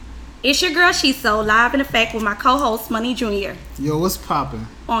It's your girl Shiso, live in effect with my co-host Money Jr. Yo, what's poppin'?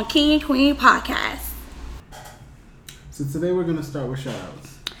 On King and Queen Podcast. So today we're gonna start with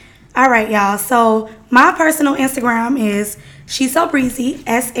shoutouts. All right, y'all. So my personal Instagram is Shiso Breezy,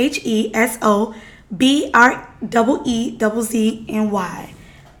 SheSoBreeZny.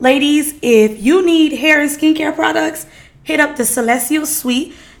 Ladies, if you need hair and skincare products, hit up the Celestial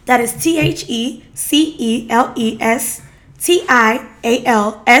Suite. That is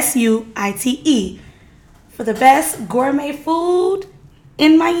TheCelestialSuite. For the best gourmet food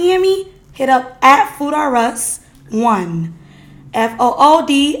in Miami, hit up at Food R Us 1.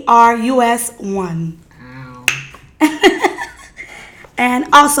 FOODRUS 1. And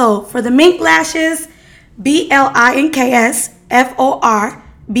also for the mink lashes,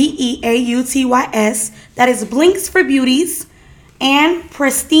 BLINKSFORBEAUTYS. That is Blinks for Beauties. And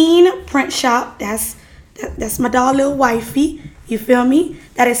Pristine Print Shop. That's my dog, little wifey. You feel me?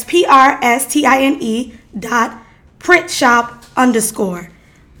 That is PRSTINE.printshop_.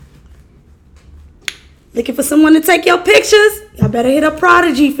 Looking for someone to take your pictures? Y'all better hit up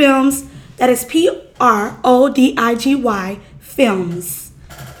Prodigy Films. That is PRODIGY Films.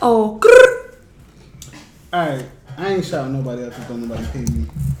 Oh, grrr. Alright, I ain't shouting nobody out because don't nobody pay me.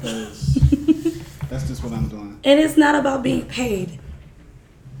 Because that's just what I'm doing. And it's not about being paid.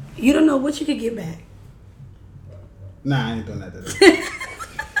 You don't know what you could get back. Nah, I ain't doing that today.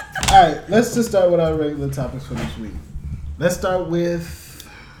 Alright, let's just start with our regular topics for this week. Let's start with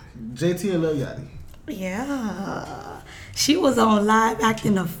JT and Lil Yachty. Yeah. She was on live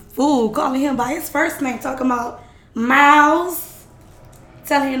acting a fool, calling him by his first name, talking about Miles,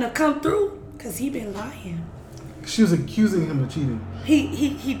 telling him to come through, because he been lying. She was accusing him of cheating.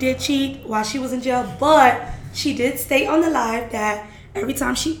 He did cheat while she was in jail, but she did state on the live that every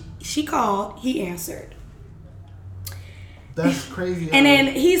time she called, he answered. That's crazy. And then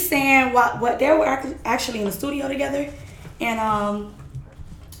he's saying what they were actually in the studio together, and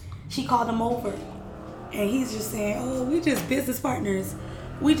she called him over, and he's just saying, "Oh, we just business partners.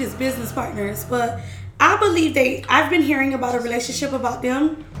 We just business partners." But I believe I've been hearing about a relationship about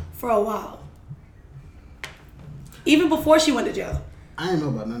them for a while, even before she went to jail. I didn't know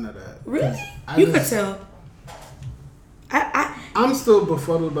about none of that. Really? You could tell. I'm still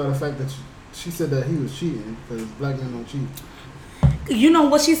befuddled by the fact that she said that he was cheating because black men don't cheat. You know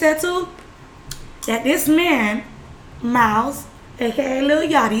what she said too? That this man, Miles, aka Lil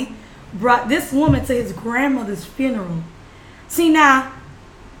Yachty, brought this woman to his grandmother's funeral. See now,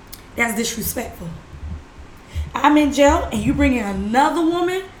 that's disrespectful. I'm in jail and you bringing another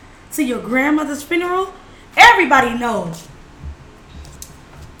woman to your grandmother's funeral? Everybody knows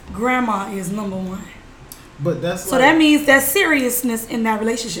grandma is number one. But that's so that means there's seriousness in that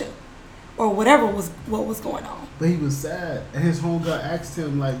relationship, or whatever what was going on. But he was sad, and his homegirl asked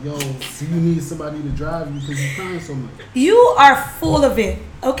him like, "Yo, do you need somebody to drive you because you're crying so much?" You are full of it,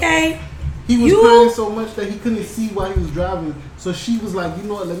 okay? He was crying so much that he couldn't see why he was driving. So she was like, "You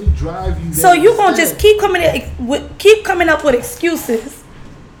know what? Let me drive you." So you gonna just keep coming up with excuses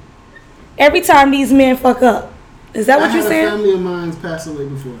every time these men fuck up? Is that what you're saying? I had a family of mine pass away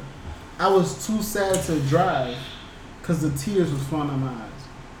before. I was too sad to drive because the tears was falling out my eyes.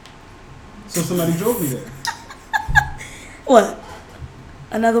 So somebody drove me there. What?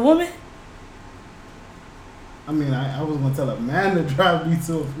 Another woman? I mean, I was gonna tell a man to drive me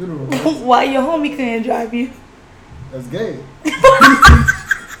to a funeral. Why your homie couldn't drive you? That's gay.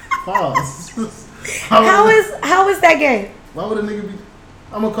 Pause. How is that gay? Why would a nigga be?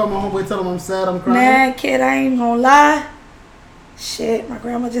 I'm gonna call my homeboy, tell him I'm sad, I'm crying. Nah, kid, I ain't gonna lie. Shit, my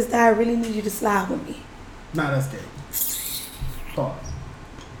grandma just died. I really need you to slide with me. Nah, that's gay. Pause.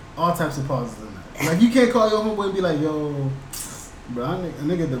 All types of pauses in that. Like, you can't call your homeboy and be like, "Yo, bro, a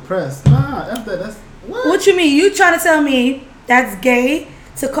nigga depressed." Nah, after that's what? What you mean? You trying to tell me that's gay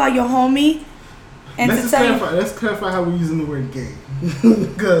to call your homie and to tell you? Let's clarify how we're using the word gay.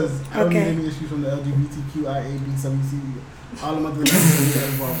 Because I don't need Okay. any issues from the LGBTQIABWC, all the other people that are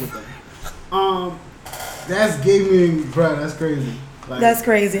involved with that. That's gay meaning, bro, that's crazy. Like, That's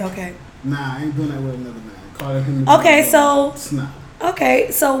crazy. Okay. Nah, I ain't doing that with another man. Calling him. Okay, so. Nah. Okay,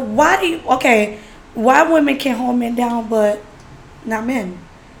 so why women can hold men down but not men?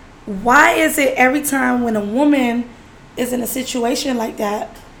 Why is it every time when a woman is in a situation like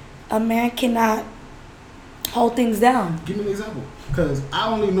that, a man cannot hold things down? Give me an example. Because I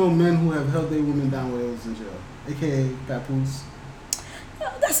only know men who have held their women down when they was in jail. AKA Papoose.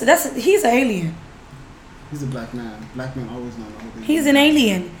 He's an alien. He's a black man. Black men always know that. He's an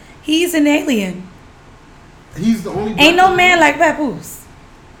alien. He's an alien. He's the only. Ain't no man like Papoose.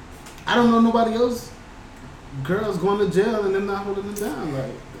 I don't know nobody else. Girls going to jail and them not holding them down.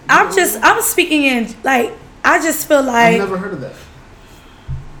 Like, I'm speaking in, like, I just feel I've like. never heard of that.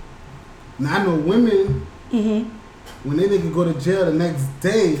 Now I know women, when they nigga go to jail the next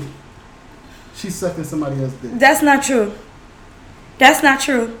day, she's sucking somebody else's dick. That's not true. That's not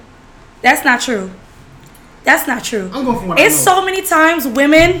true. That's not true. That's not true. I'm going from what It's I know. so many times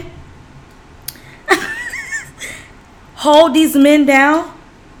women hold these men down.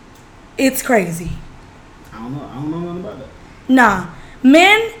 It's crazy. I don't know nothing about that. Nah.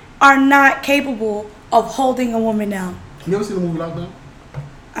 Men are not capable of holding a woman down. You ever seen the movie Lockdown?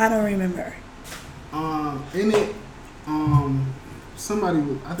 I don't remember. In it, somebody,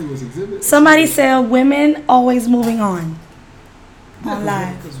 I think it was Exhibit. Somebody said women always moving on. On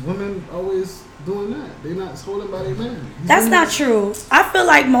live. Because women always doing that. They're not holding by their man. That's not true. I feel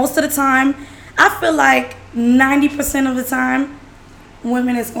like most of the time, I feel like 90% of the time,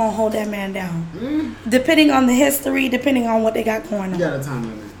 women is going to hold that man down. Depending on the history, depending on what they got going on. You got a time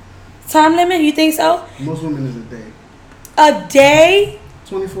limit. Time limit? You think so? Most women is a day. A day?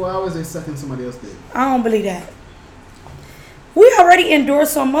 24 hours, they sucking somebody else's dick. I don't believe that. We already endure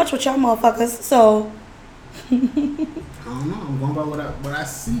so much with y'all motherfuckers, so. I don't know. I'm going by what I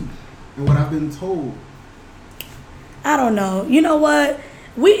see and what I've been told. I don't know. You know what?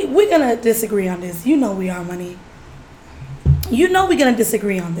 We're gonna disagree on this. You know we are, Money. You know we're gonna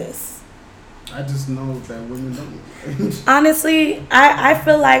disagree on this. I just know that women don't. Honestly, I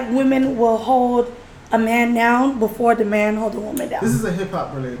feel like women will hold a man down before the man hold a woman down. This is a hip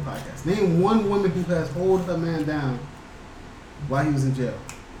hop related podcast. Name one woman who has hold her man down while he was in jail.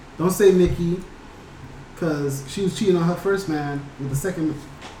 Don't say Nikki, because she was cheating on her first man with the second.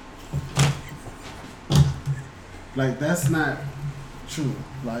 Like, that's not true.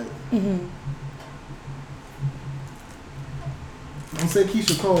 Like, don't say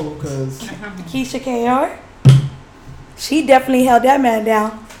Keisha Cole, because Keisha KR, she definitely held that man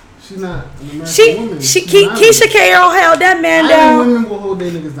down. she's not an American woman. Keisha KR held that man down. Island women will hold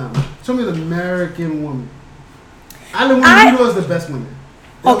their niggas down. Show me an American woman. Island women, you know, is the best women.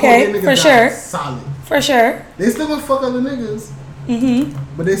 They'll hold Okay, their niggas for down sure. Solid. For sure. They still gonna fuck other niggas.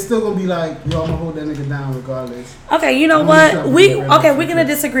 But they still gonna be like, yo, I'm gonna hold that nigga down regardless. Okay, you know I'm what? gonna We're gonna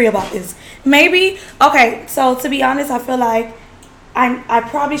disagree about this. Maybe. Okay, so to be honest, I feel like I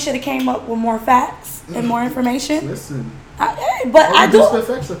probably should have came up with more facts and more information. Listen, But I we do just spit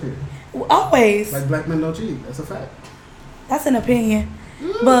facts up here. always. Like black men don't cheat. That's a fact. That's an opinion.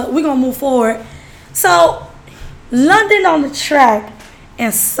 But we're gonna move forward. So, London on the Track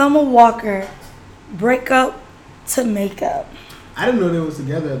and Summer Walker break up to make up. I didn't know they was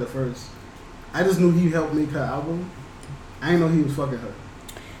together at the first. I just knew he helped make her album. I didn't know he was fucking her.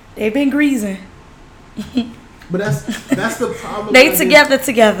 They've been greasing. But that's the problem. They together.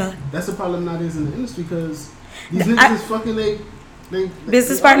 That's the problem nowadays in the industry, because these niggas is fucking they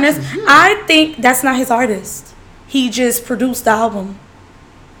Business they partners. artists, yeah. I think that's not his artist. He just produced the album.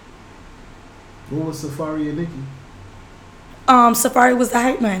 What was Safari and Nicki? Safari was the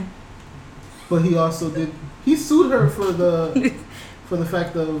hype man. But he also did. He sued her for the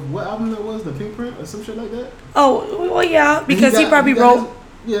fact of what album that was, the Pink Print or some shit like that. Oh, well, yeah, because he probably got wrote.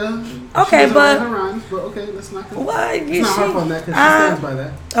 Yeah. Okay, she but her rhymes, but okay, let's not. What? Let's not harp on that, because she stands by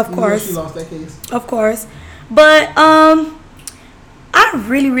that. Of Even though course. she lost that case. Of course, but I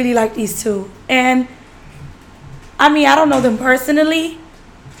really like these two, and I mean I don't know them personally,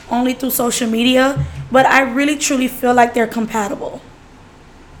 only through social media, but I really truly feel like they're compatible.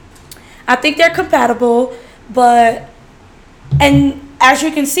 I think they're compatible, and as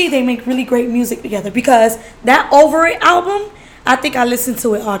you can see, they make really great music together, because that Over It album, I think I listened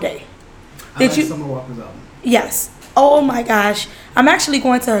to it all day. I like Summer Walker's album. Yes. Oh my gosh. I'm actually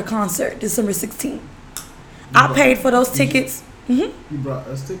going to her concert December 16th. I paid for those tickets. You brought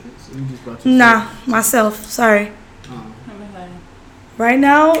us tickets, or you just brought Myself. Sorry. Oh. Right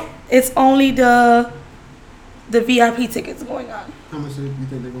now, it's only the VIP tickets going on. How much do you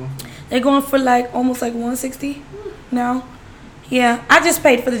think they're going for? They're going for like almost like 160 now. Yeah, I just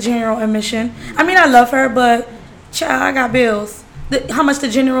paid for the general admission. I mean, I love her, but child, I got bills. How much the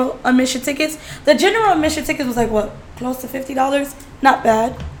general admission tickets? The general admission tickets was like what, close to $50? Not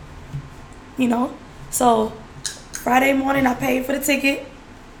bad, you know. So Friday morning, I paid for the ticket,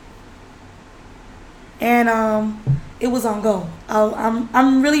 and it was on go.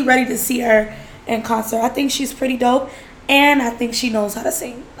 I'm really ready to see her in concert. I think she's pretty dope, and I think she knows how to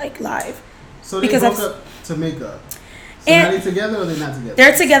sing like live. So they broke up to make up. So And are they together or they're not together?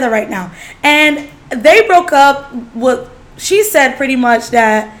 they're together right now, and they broke up with. She said pretty much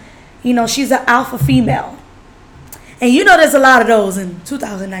that, you know, she's an alpha female, and you know there's a lot of those in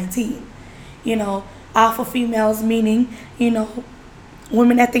 2019. You know, alpha females meaning, you know,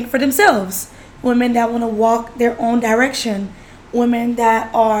 women that think for themselves, women that want to walk their own direction, women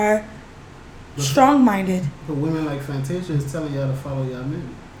that are strong-minded. But women like Fantasia is telling y'all to follow y'all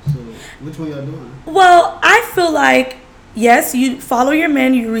men. So which one y'all doing? Well, I feel like, yes, you follow your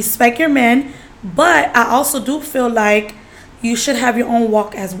men, you respect your men, but I also do feel like you should have your own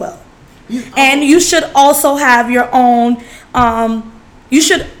walk as well. And you should also have your own, you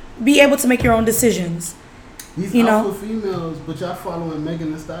should be able to make your own decisions. These alpha females, but y'all following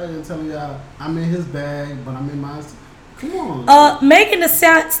Megan Thee Stallion telling y'all, I'm in his bag, but I'm in mine. Come on. Megan Thee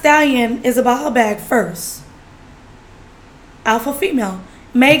Stallion is about her bag first. Alpha female.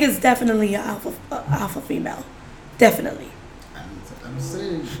 Meg is definitely an alpha female. Definitely. I'm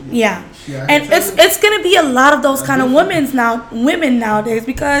saying. Yeah. And it's going to be a lot of those kind of women nowadays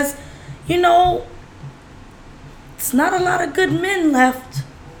because, it's not a lot of good men left.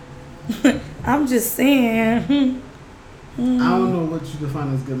 I'm just saying. I don't know what you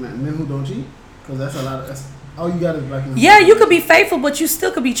define as good men. Men who don't cheat? Because that's a lot of... all you got is black men. Yeah, you could be faithful, but you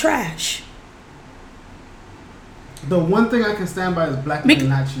still could be trash. The one thing I can stand by is black men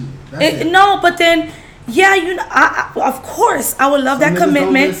not cheating. That's it. No, but then... yeah, I of course, I would love that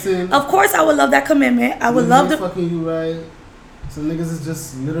commitment. Of course, I would love that commitment. I would love to... fucking you right. Some niggas is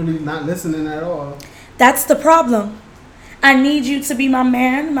just literally not listening at all. That's the problem. I need you to be my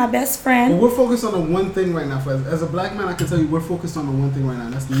man, my best friend. But we're focused on the one thing right now. As a black man, I can tell you we're focused on the one thing right now.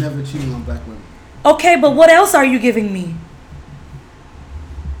 That's never cheating on black women. Okay, but what else are you giving me?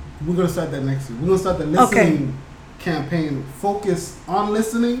 We're going to start that next year. We're going to start the listening campaign. Focus on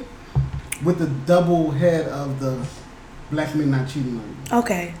listening with the double head of the black men not cheating on you.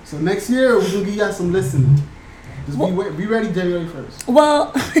 Okay. So next year, we're going to give y'all some listening. Just be ready January 1st.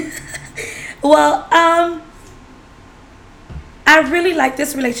 Well, I really like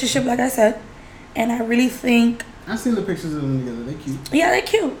this relationship, like I said. And I really think... I've seen the pictures of them together. They're cute. Yeah, they're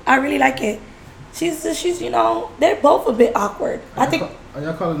cute. I really like it. She's they're both a bit awkward. Are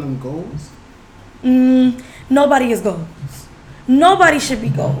y'all calling them goals? Nobody is goals. Nobody should be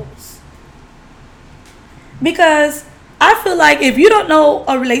goals. Because I feel like if you don't know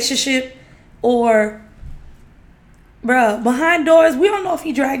a relationship or, bruh, behind doors, we don't know if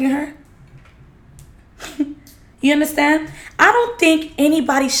he dragging her. You understand? I don't think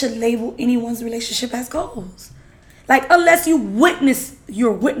anybody should label anyone's relationship as goals. Like, unless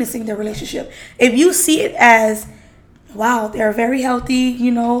you're witnessing their relationship. If you see it as, wow, they're very healthy,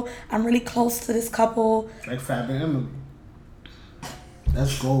 I'm really close to this couple. Like Fab and Emily.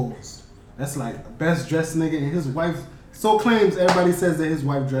 That's goals. That's like best dressed nigga, and his wife so claims everybody says that his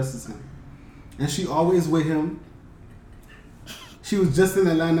wife dresses him. And she always with him. She was just in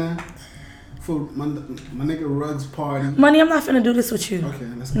Atlanta for my nigga Ruggs party. Money, I'm not finna do this with you. Okay,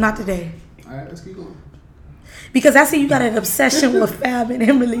 let's go. Not today. Alright, let's keep going. Because I see you got an obsession with Fab and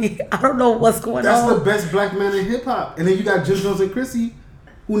Emily. I don't know what's going on. That's the best black man in hip hop. And then you got Jim Jones and Chrissy,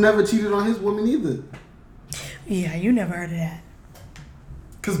 who never cheated on his woman either. Yeah, you never heard of that.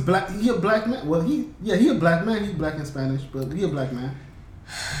 Cause he a black man. Well, he a black man. He black and Spanish, but he a black man.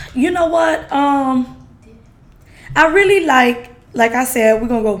 You know what? I really like I said, we're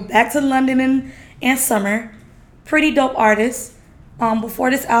gonna go back to London in summer. Pretty dope artist. Before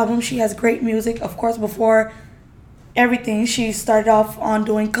this album, she has great music. Of course, before everything, she started off on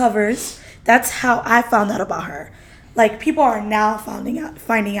doing covers. That's how I found out about her. Like, people are now finding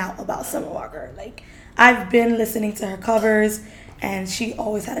out about Summer Walker. Like, I've been listening to her covers, and she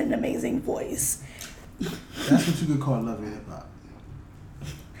always had an amazing voice. That's what you could call love and hip hop.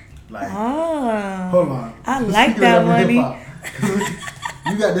 Like, hold on. I like that, Money.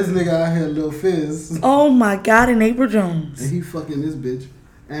 You got this nigga out here, Lil Fizz. Oh my God, and April Jones. And he fucking this bitch.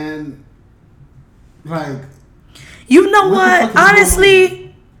 And, like... You know what?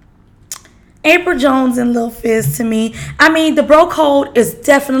 Honestly, April Jones and Lil Fizz to me, I mean, the bro code is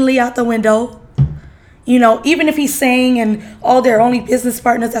definitely out the window. Even if he's saying and all their only business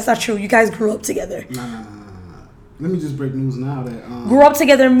partners, that's not true. You guys grew up together. Nah. Let me just break news now that... grew up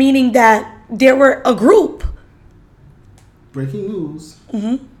together meaning that they were a group. Breaking news.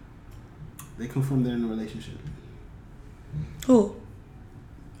 Mm-hmm. They confirmed they're in a relationship. Who?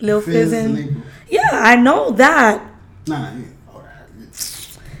 Lil Fizz and April. Yeah, I know that. Nah.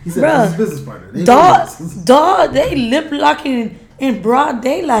 He said that's his business partner. Dog, they lip locking in broad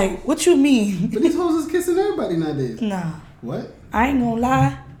daylight. What you mean? But these hoes is kissing everybody nowadays. Nah. What? I ain't gonna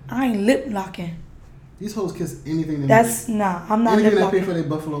lie. I ain't lip locking. These hoes kiss anything they That's make. Nah. I'm not anything lip locking. Anything they pay for their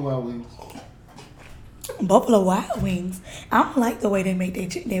Buffalo Wild Wings. Buffalo Wild Wings. I don't like the way they make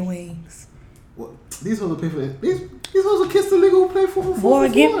their wings. What? These hoes will pay for it. These hoes will kiss the nigga who played for. Boy,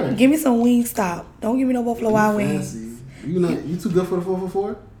 give me some Wingstop. Don't give me no Buffalo Wild Wings. You too good for the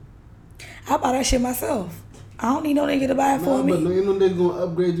 444? I buy that shit myself. I don't need no nigga to buy it for me. But no, you know they're gonna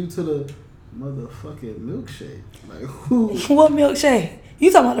upgrade you to the motherfucking milkshake. Like who? What milkshake?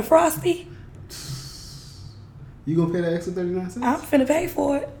 You talking about the Frosty? You gonna pay that extra 39 cents? I'm finna pay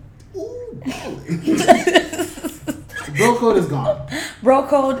for it. Ooh, Bro code is gone. Bro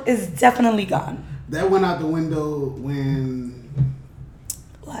code is definitely gone. That went out the window when.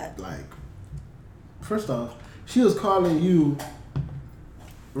 What? Like, first off, she was calling you,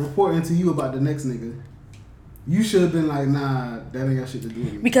 reporting to you about the next nigga. You should have been like, nah, that ain't got shit to do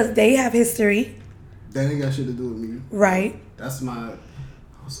with me. Because they have history. That ain't got shit to do with me. Right. That's my.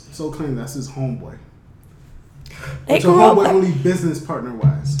 So claim that's his homeboy. They But your grew up homeboy like- only business partner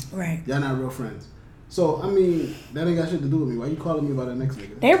wise. Right. Y'all not real friends. So, I mean, that ain't got shit to do with me. Why you calling me about that next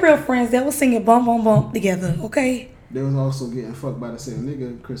nigga? They real friends. They was singing Bump Bump Bump together, okay? They was also getting fucked by the same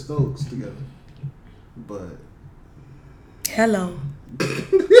nigga, Chris Stokes, together. But. Hello.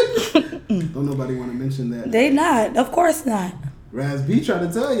 Don't nobody want to mention that. They not. Of course not. Raz B tried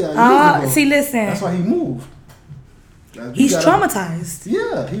to tell y'all. Years ago. See, listen. That's why he moved. Raz B He's got traumatized.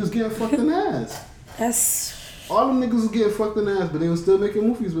 Yeah, he was getting fucked in the ass. That's... All them niggas was getting fucked in the ass, but they was still making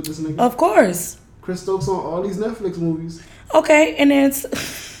movies with this nigga. Of course. Chris Stokes on all these Netflix movies. Okay, and then it's...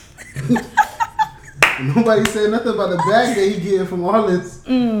 Nobody said nothing about the bag that he getting from all this.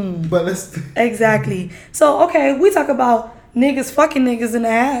 But let's... Exactly. So, okay, we talk about niggas fucking niggas in the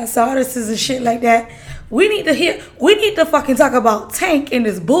ass, artists and shit like that. We need to fucking talk about Tank and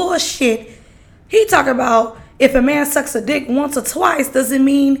this bullshit. He talk about if a man sucks a dick once or twice doesn't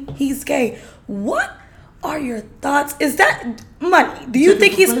mean he's gay. What are your thoughts? Is that money? Do you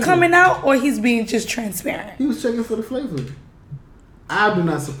think he's coming out or he's being just transparent? He was checking for the flavor. I do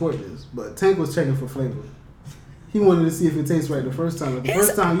not support this, but Tank was checking for flavor. He wanted to see if it tastes right the first time. Like the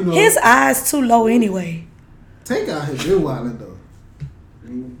first time, you know. His eyes too low anyway. Tank out here been wildin' though.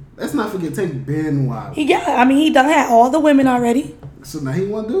 Let's not forget Tank been wild. He done had all the women already. So now he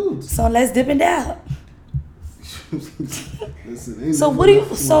want dudes. So let's dip and dab. Listen, ain't So nothing what do you?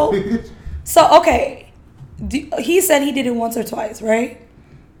 else. So okay. He said he did it once or twice, right?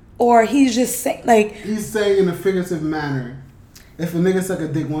 Or he's just saying like. He's saying in a figurative manner. If a nigga suck a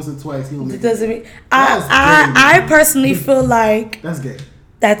dick once or twice, he don't make It doesn't it. mean. I personally feel like That's gay.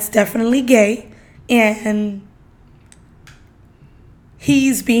 that's definitely gay, and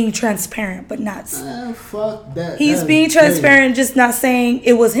he's being transparent, but not. Fuck that. He's That being is transparent, just not saying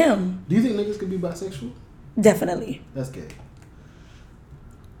it was him. Gay. Do you think niggas can be bisexual? Definitely. That's gay.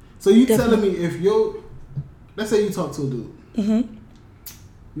 So you Definitely. telling me if let's say you talk to a dude. Mm-hmm.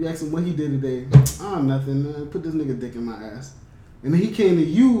 You ask him what he did today. Oh, nothing, man. Put this nigga dick in my ass. And then he came to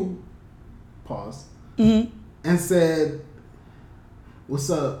you, pause, Mm-hmm. and said, what's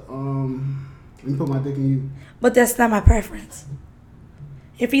up? Let me put my dick in you. But that's not my preference.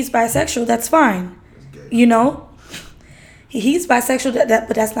 If he's bisexual, that's fine. That's gay. You know, he's bisexual,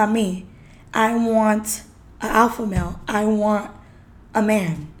 but that's not me. I want an alpha male. I want a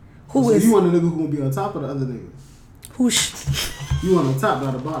man who So is you want a nigga who gonna be on top of the other nigga? You want on top,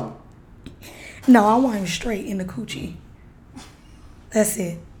 not the bottom. No, I want him straight in the coochie. That's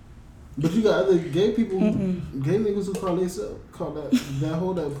it. But you got other gay people, gay niggas who call that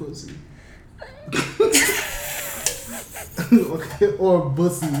hold that pussy. Okay, or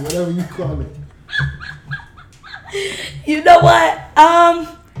bussy, whatever you call it. You know what?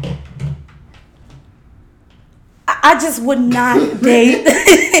 I just would not date.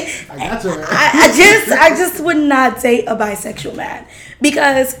 I got you. I just would not date a bisexual man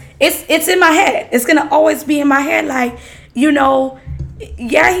because it's in my head. It's gonna always be in my head. Like, you know,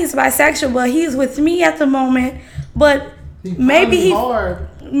 yeah, he's bisexual, but he's with me at the moment. But maybe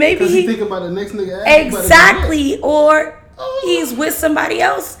he think about the next nigga. Exactly, or he's with somebody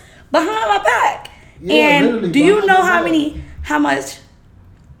else behind my back. Yeah, and do you know back. how much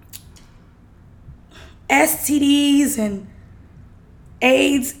STDs and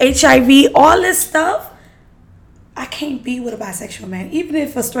AIDS, HIV, all this stuff? I can't be with a bisexual man, even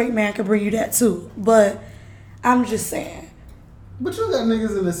if a straight man could bring you that too. But I'm just saying. But you got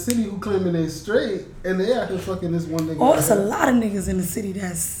niggas in the city who claiming they straight and they out here fucking this one nigga. Oh, there's a lot of niggas in the city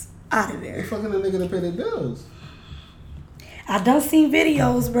that's out of They there. fucking a nigga to pay their bills. I done seen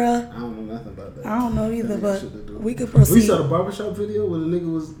videos, bruh. I don't know nothing about that. I don't know either, That but shit to do. we could We proceed. saw the barbershop video where the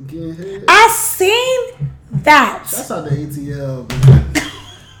nigga was getting head. I seen that. That's out the ATL, man.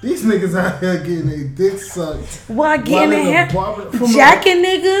 These niggas out here getting their dick sucked. While getting in in here, the barber- from jacking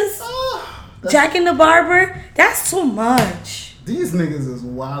niggas, That's- jacking the barber. That's too much. These niggas is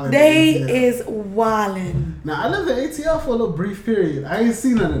wildin'. They ATL. is wildin'. Now I lived in ATL for a little brief period. I ain't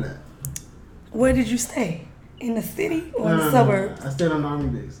seen none of that. Where did you stay? in the city or in the suburbs? I stayed on the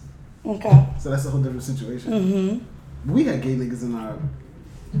Army base. Okay. So that's a whole different situation. Mm-hmm. We had gay niggas in our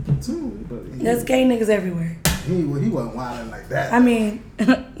platoon, but There's gay niggas everywhere. He wasn't wilding like that. I mean,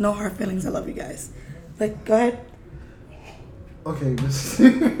 no hard feelings. I love you guys. Like, go ahead. Okay,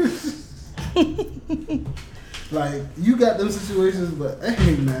 like, you got them situations, but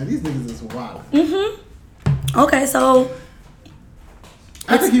hey, man, these niggas is wild. Okay, so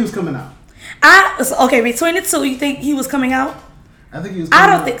I think he was coming out. Okay, between the two, you think he was coming out? I think he was coming I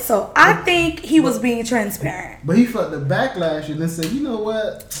don't out. think so. I think he was being transparent. But he felt the backlash and then said, you know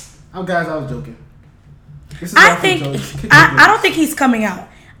what? I was joking. This is I all for think jokes. I don't think he's coming out.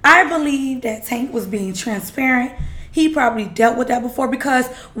 I believe that Tank was being transparent. He probably dealt with that before, because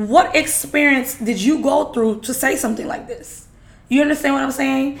what experience did you go through to say something like this? You understand what I'm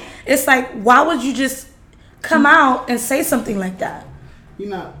saying? It's like, why would you just come out and say something like that? He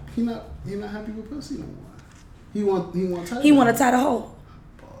not happy with pussy no more. He want to tie the hole.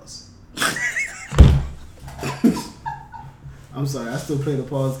 Pause. I'm sorry, I still play the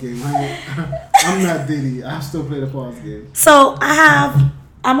pause game. I'm not Diddy. I still play the pause game. So I'm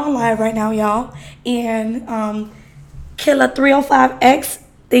on live right now, y'all, and Killer 305X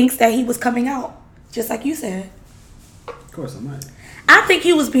thinks that he was coming out, just like you said. Of course I might. I think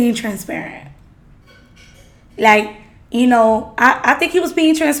he was being transparent. Like, you know, I think he was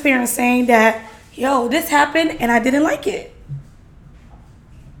being transparent, saying that, yo, this happened and I didn't like it.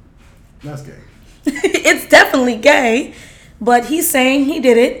 That's gay. It's definitely gay, but he's saying he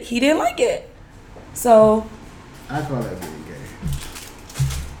did it. He didn't like it. So I call that being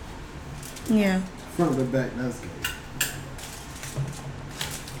gay. Yeah. Front to back, that's gay.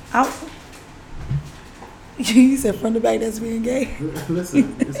 You said front to back, that's being gay.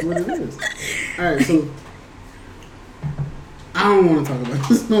 Listen, it's what it is. Alright, so I don't want to talk about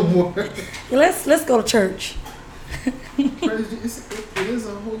this no more. Let's go to church. It is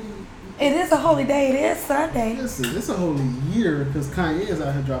a holy. It is a holy day. It is Sunday. Listen, it's a holy year because Kanye is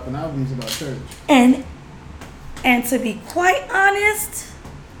out here dropping albums about church. And to be quite honest,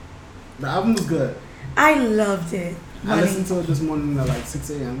 the album was good. I loved it. I listened to it this morning at like 6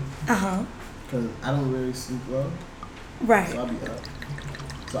 a.m. Uh-huh. Because I don't really sleep well. Right. So I'll be up.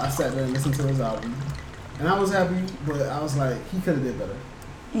 So I sat there and listened to his album. And I was happy, but I was like, he could have did better.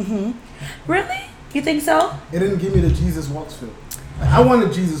 Really? You think so? It didn't give me the Jesus Walks feel. Like, I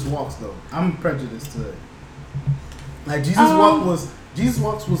wanted Jesus Walks though. I'm prejudiced to it. Like Jesus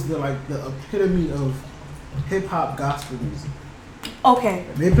Walks was the epitome of hip hop gospel music. Okay.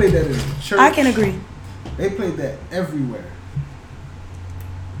 They played that in church. I can agree. They played that everywhere.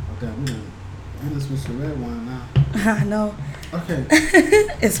 Okay, we done switch to red wine now. I know. Okay.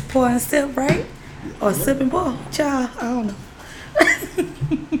 It's pour and sip, right? Or sip and pour. Child, I don't know.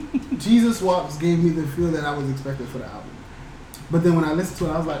 Jesus Walks gave me the feel that I was expecting for the album. But then when I listened to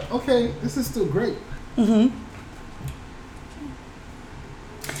it, I was like, okay, this is still great.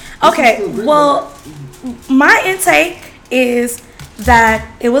 Okay, well, my intake is that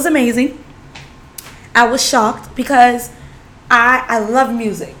it was amazing. I was shocked because I love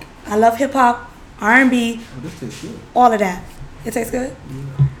music. I love hip hop, R&B, this tastes good. all of that. It tastes good?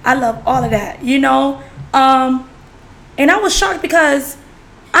 Yeah. I love all of that, you know. And I was shocked because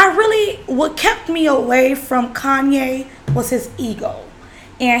what kept me away from Kanye was his ego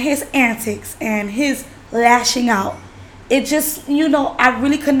and his antics and his lashing out. It just, you know, I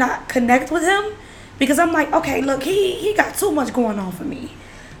really could not connect with him because I'm like, okay, look, he got too much going on for me.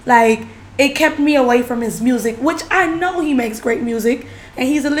 Like, it kept me away from his music, which I know he makes great music and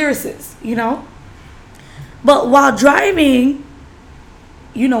he's a lyricist, you know. But while driving,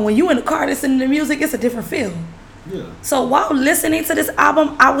 you know, when you in the car listening to music, it's a different feel. Yeah. So while listening to this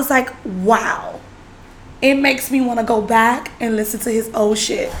album, I was like, wow. It makes me want to go back and listen to his old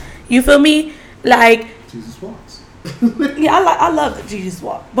shit. You feel me? Like, Jesus Walks. yeah, I love the Jesus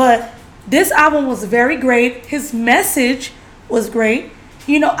Walk. But this album was very great. His message was great.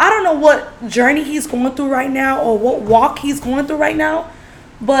 You know, I don't know what journey he's going through right now or what walk he's going through right now.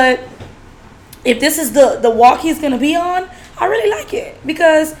 But if this is the walk he's going to be on, I really like it.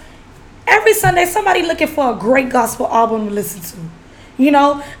 Because every Sunday, somebody looking for a great gospel album to listen to. You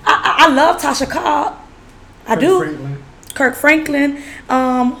know, I love Tasha Cobb. I do. Franklin. Kirk Franklin.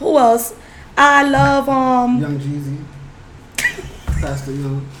 Who else? I love Young Jeezy. Pastor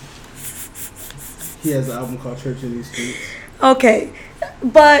Young. He has an album called Church in These Streets. Okay.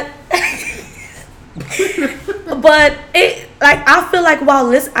 But it, like, I feel like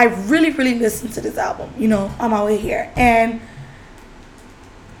I really listened to this album, you know, on my way here. And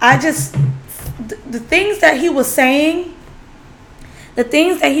I just, the things that he was saying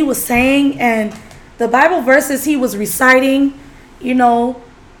and the Bible verses he was reciting, you know,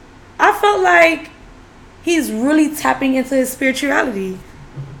 I felt like he's really tapping into his spirituality,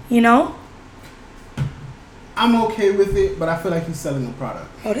 you know? I'm okay with it, but I feel like he's selling a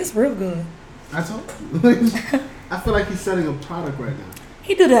product. Oh, this real good. I told you. I feel like he's selling a product right now.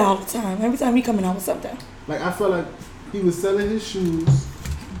 He do that all the time. Every time he coming out with something. Like, I feel like he was selling his shoes.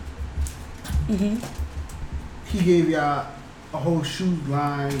 Mm-hmm. He gave y'all a whole shoe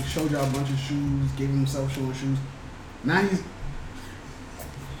line, showed y'all a bunch of shoes, gave himself showing shoes. Now he's...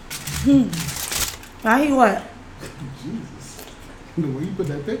 Now he what? Jesus. The way you put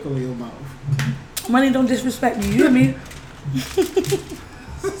that pickle in your mouth. Money don't disrespect me. You hear me?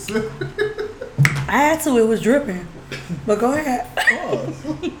 I had to. It was dripping. But go ahead.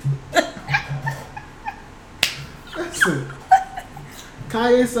 Listen.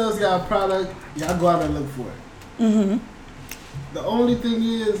 Kanye sells y'all a product. Y'all go out and look for it. Mm-hmm. The only thing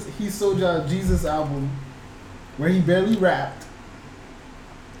is, he sold y'all Jesus album where he barely rapped.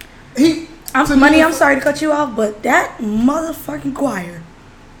 I'm sorry to cut you off, but that motherfucking choir.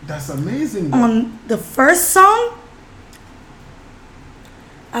 That's amazing. Though. On the first song,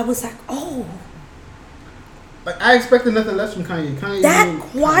 I was like, oh. Like, I expected nothing less from Kanye. That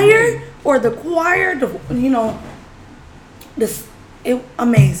choir, Kanye. or the choir,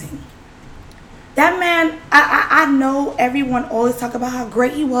 amazing. That man, I know everyone always talk about how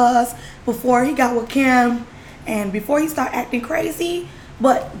great he was before he got with Kim and before he started acting crazy,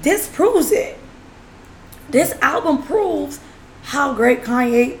 but this proves it. This album proves how great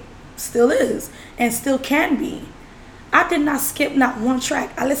Kanye still is and still can be. I did not skip not one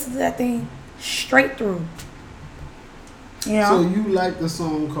track. I listened to that thing straight through. You know? So you like the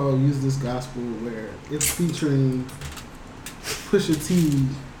song called Use This Gospel where it's featuring Pusha T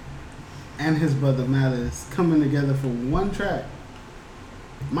and his brother Malice coming together for one track.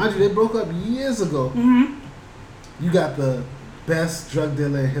 Mind you, they broke up years ago. Mm-hmm. You got the best drug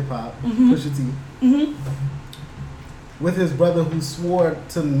dealer in hip hop, Pusha T, with his brother who swore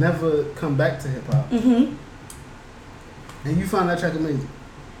to never come back to hip hop. Mm-hmm. And you found that track amazing.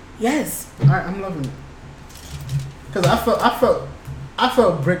 Yes. Alright, I'm loving it. Cause I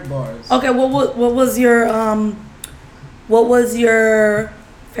felt brick bars. Okay, what was your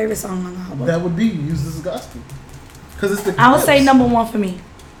favorite song on the album? That would be Use This Gospel. Cause it's the I would say clips. number one for me.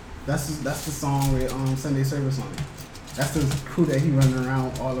 That's the song with Sunday Service on it. That's the crew that he running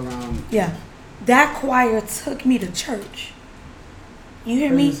around all around. Yeah, that choir took me to church. You hear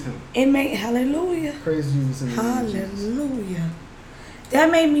Praise me? him. It made hallelujah. Praise Jesus in the name of Jesus. Hallelujah.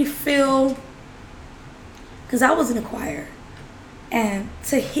 That made me feel, because I was in a choir, and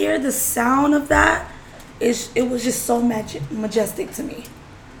to hear the sound of that, it was just so majestic to me.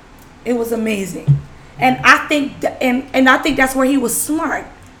 It was amazing, and I think and I think that's where he was smart.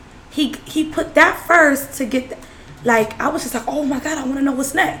 He put that first to get, I was just like, oh my God, I want to know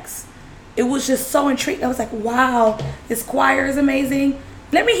what's next. It was just so intrigued. I was like, wow, this choir is amazing.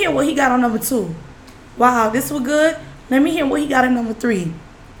 Let me hear what he got on number 2. Wow, this was good. Let me hear what he got on number 3.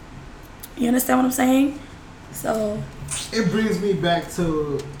 You understand what I'm saying? So it brings me back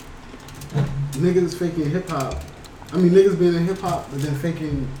to niggas faking hip hop. I mean, niggas being in hip hop, but then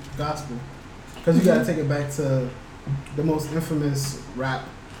faking gospel. Because you gotta take it back to the most infamous rap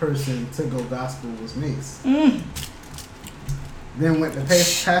person to go gospel was Mace. Then went to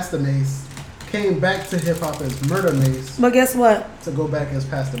Pastor Mace, came back to hip hop as Murder Mace. But guess what? To go back as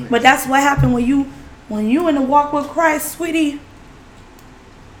Pastor Mace. But that's what happened when you in the walk with Christ, sweetie.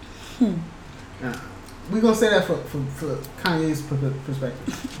 We're gonna say that for Kanye's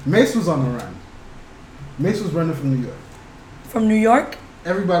perspective. Mace was on the run. Mace was running from New York. From New York?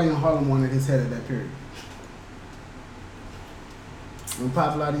 Everybody in Harlem wanted his head at that period. When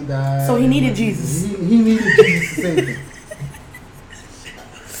Pop Lottie died. So he needed Jesus. He needed Jesus to save him.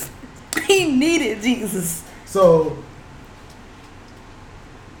 He needed Jesus. So,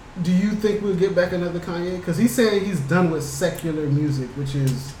 do you think we'll get back another Kanye? Because he's saying he's done with secular music, which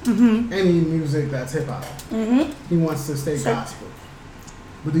is any music that's hip hop. He wants to stay gospel.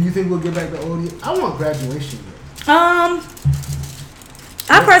 But do you think we'll get back to oldie? I want Graduation. I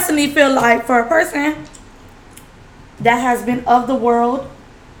personally feel like for a person that has been of the world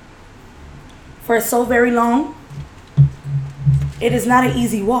for so very long, it is not an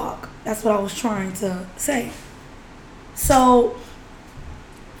easy walk. That's what I was trying to say. So,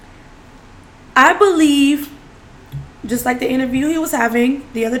 I believe, just like the interview he was having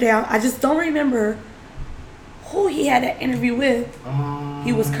the other day, I just don't remember who he had that interview with.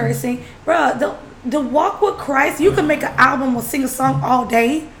 He was cursing. Bruh, the walk with Christ, you can make an album or sing a song all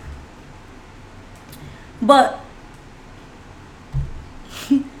day. But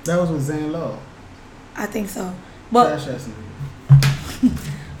that was with Zane Lowe. I think so. But Trash ass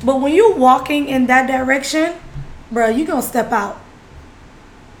nigga. but when you walking in that direction, bro, you gonna step out.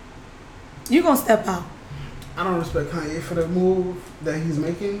 You gonna step out. I don't respect Kanye for the move that he's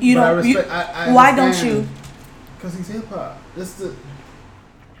making. You but don't. I respect. I why don't you? Because he's hip hop. This the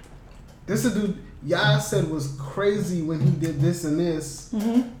dude y'all said was crazy when he did this and this.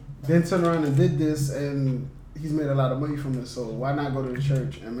 Mm-hmm. Then turned around and did this, and he's made a lot of money from it. So why not go to the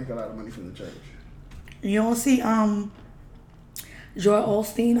church and make a lot of money from the church? You don't see Joel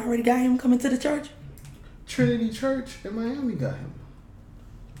Osteen already got him coming to the church? Trinity Church in Miami got him.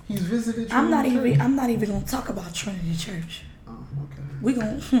 He's visited Trinity I'm not Church. even gonna talk about Trinity Church. Oh, okay. We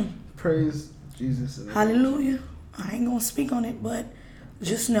gonna Praise Jesus. And hallelujah. I ain't gonna speak on it, but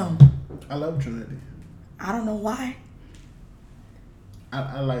just know. I love Trinity. I don't know why.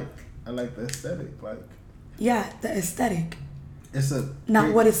 I like the aesthetic. Like, Yeah, the aesthetic. it's a Not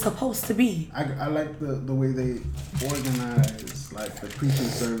great- what it's supposed to be. I like the way they organize, like the preaching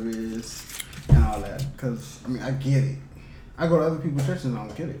service and all that. Cause I mean I get it. I go to other people's churches and I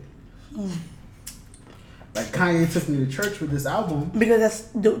don't get it. Like Kanye took me to church with this album. Because that's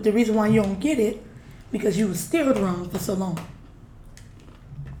the reason why you don't get it, because you was steered wrong for so long.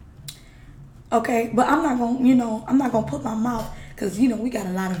 Okay, but I'm not gonna put my mouth, because we got a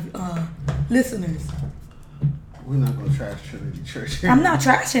lot of listeners. We're not gonna trash Trinity Church. I'm not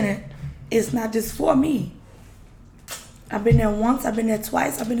trashing it. It's not just for me. I've been there once, I've been there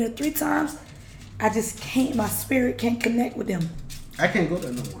twice, I've been there 3 times. I just can't, my spirit can't connect with them. I can't go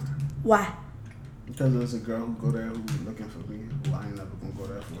there no more. Why? Because there's a girl who go there who's looking for me, who I ain't never gonna go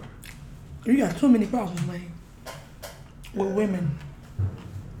there for. You got too many problems, man. With women.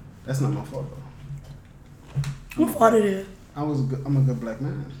 That's not my fault though. What fault it is? I'm a good black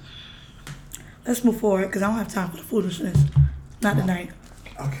man. Let's move forward, because I don't have time for the foolishness. Not tonight.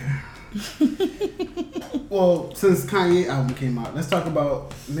 Okay. Well, since Kanye album came out, let's talk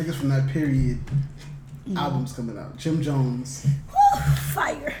about niggas from that period. Albums coming out. Jim Jones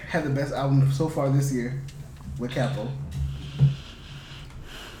Fire. had the best album so far this year with Capo.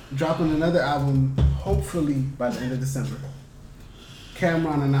 Dropping another album hopefully by the end of December.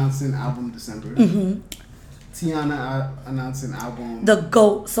 Cameron announcing album December. Mm-hmm. Tiana announcing album. The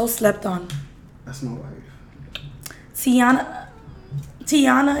GOAT, so slept on. That's my wife.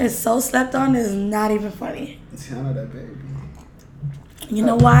 Tiana is so slept on, is not even funny. Tiana, that baby. You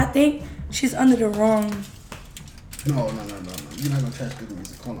know why I think? She's under the wrong... No. You're not gonna trash good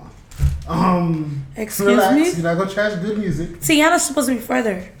music. Hold on. Excuse relax. me? You're not gonna trash good music. Tiana's supposed to be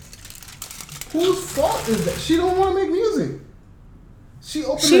further. Whose fault is that? She don't want to make music. She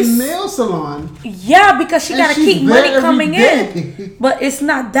opened She's- a nail salon. Yeah, because she And gotta she's keep there money every coming day. in. But it's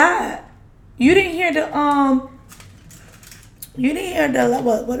not that. You didn't hear the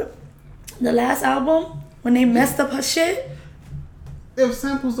the last album when they messed up her shit? If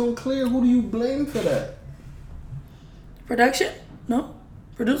samples don't clear, who do you blame for that? Production? No.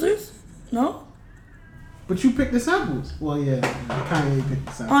 Producers? No. But you picked the samples. Well, yeah, Kanye picked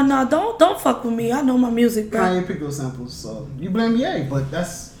the samples. Oh no, don't fuck with me. I know my music, bro. Kanye picked those samples, so you blame Ye. But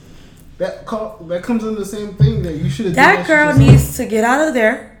that comes in the same thing that you should have. That girl needs to get out of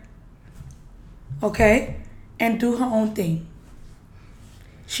there, okay, and do her own thing.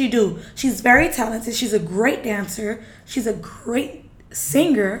 She's very talented. She's a great dancer. She's a great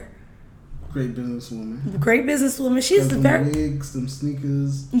singer. Great businesswoman. Great businesswoman. She's them very wigs, them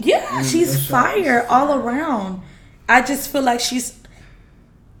sneakers. yeah. and She's that shop. fire all around. I just feel like she's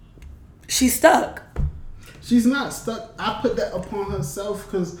stuck. She's not stuck. I put that upon herself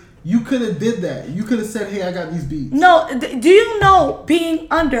because you could have did that. You could have said, "Hey, I got these beats." No, do you know being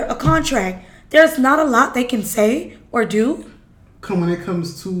under a contract, there's not a lot they can say or do. When it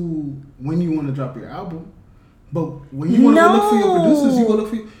comes to when you want to drop your album, but when you want to go look for your producers, you go look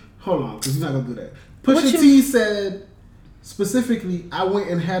for. Hold on, because you're not gonna do that. Pusha T said specifically, "I went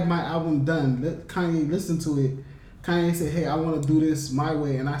and had my album done. Let Kanye listen to it." Kanye said, "Hey, I want to do this my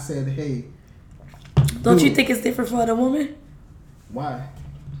way," and I said, "Hey." Don't do you it." think it's different for the woman? Why?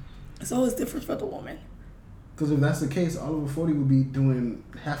 It's always different for the woman. Because if that's the case, Oliver 40 would be doing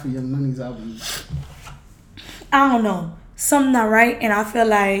half of Young Money's album. I don't know. Something not right, and I feel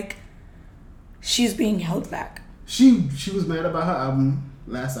like she's being held back. She was mad about her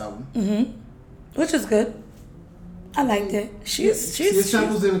last album. Which is good. I liked it. She's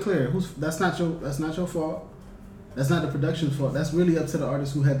samples didn't clear. That's not your fault. That's not the production's fault. That's really up to the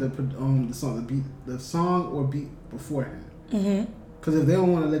artist who had the song or beat beforehand. Because if they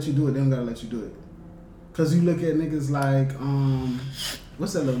don't want to let you do it, they don't gotta let you do it. Because you look at niggas like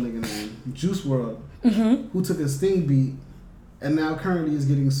what's that little nigga name? Juice WRLD, who took a Sting beat and now currently is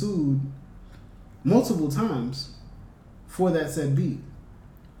getting sued multiple times for that said beat.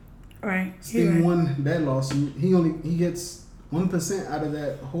 Right. Sting won that lawsuit. He gets 1% out of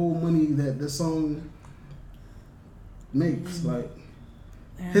that whole money that the song makes. Like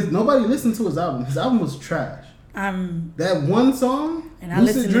nobody listened to his album. His album was trash. That one song, and I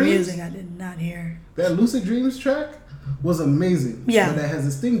listened to music I did not hear. That Lucid Dreams track was amazing. Yeah. But that has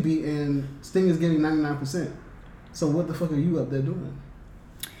a Sting beat, and Sting is getting 99%. So what the fuck are you up there doing?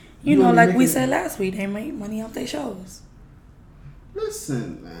 You know, like we said last week, they make money off their shows.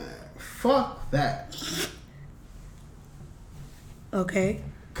 Listen, man. Fuck that. Okay.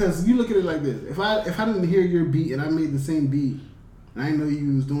 Cause you look at it like this: if I didn't hear your beat and I made the same beat and I didn't know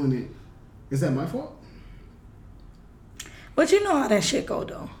you was doing it, is that my fault? But you know how that shit go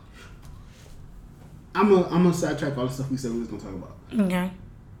though. I'm gonna sidetrack all the stuff we said we was gonna talk about. Okay.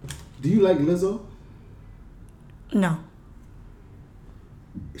 Do you like Lizzo? No.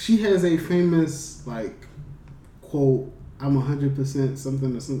 She has a famous like quote. I'm 100%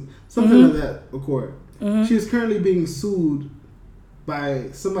 something of that accord. Mm-hmm. She is currently being sued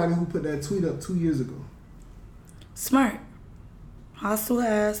by somebody who put that tweet up 2 years ago. Smart. I'll sue her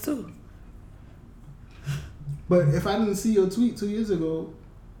ass too. But if I didn't see your tweet 2 years ago,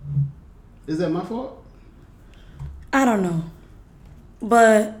 is that my fault? I don't know.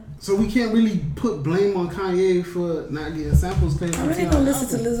 But so we can't really put blame on Kanye for not getting samples played. I really don't listen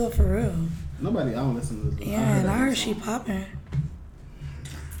to Lizzo for real. Nobody, I don't listen to Lizzo. Yeah, and I heard she popping.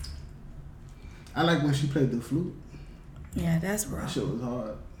 I like when she played the flute. Yeah, that's raw. That shit was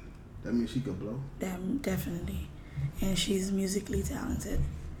hard. That means she could blow. Definitely. And she's musically talented.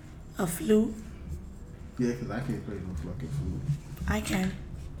 A flute. Yeah, because I can't play no fucking flute. I can.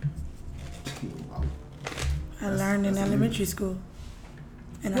 Wow. I learned in elementary school.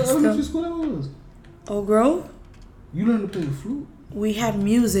 And what elementary school that was? Oak Grove. You learned to play the flute? We had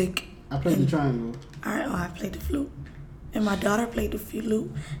music. I played the triangle. I played the flute. And my daughter played the flute.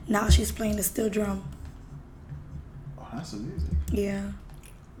 Now she's playing the steel drum. Oh, that's amazing. Yeah.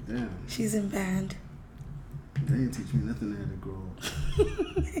 Damn. She's in band. They didn't teach me nothing at the Grove.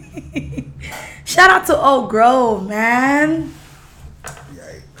 Shout out to Oak Grove, man.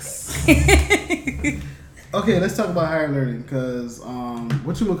 Yikes. Okay, let's talk about higher learning because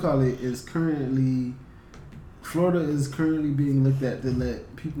whatchamacallit is currently... Florida is currently being looked at to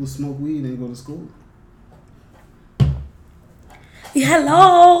let people smoke weed and go to school.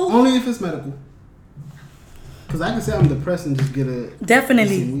 Hello. Only if it's medical. Because I can say I'm depressed and just get a...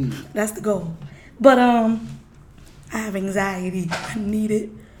 Definitely. Some weed. That's the goal. But I have anxiety. I need it.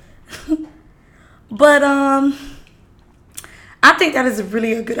 But I think that is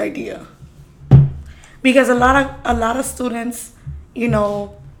really a good idea. Because a lot of students, you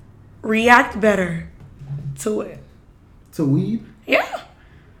know, react better to it. To weed? Yeah.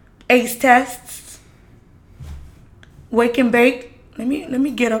 ACE tests. Wake and bake. Let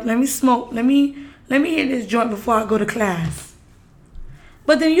me get up. Let me smoke. Let me hit this joint before I go to class.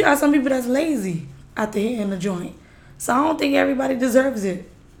 But then you have some people that's lazy after hitting the joint. So I don't think everybody deserves it.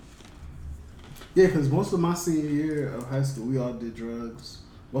 Yeah, because most of my senior year of high school, we all did drugs.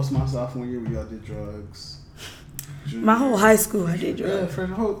 Most of my sophomore year, we all did drugs. My whole high school, I did drugs. Yeah, for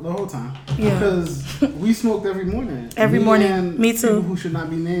the whole time. Yeah. Because we smoked every morning. Every morning. Me too. People who should not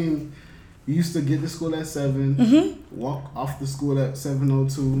be named. We used to get to school at 7, walk off the school at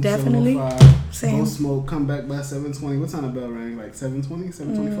 7:02, Definitely. 7:05, Same. go smoke, come back by 7:20. What time the bell rang? Like 7:20,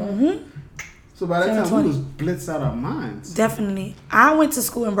 7:25? So by that time, we was blitzed out our minds. Definitely. I went to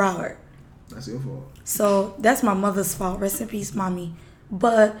school in Broward. That's your fault. So that's my mother's fault. Rest in peace, mommy.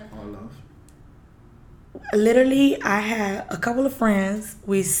 But all love. Literally, I had a couple of friends.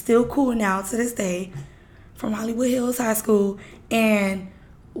 We still cool now to this day from Hollywood Hills High School. And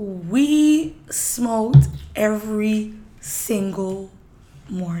we smoked every single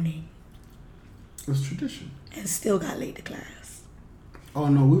morning. It was tradition. And still got late to class. Oh,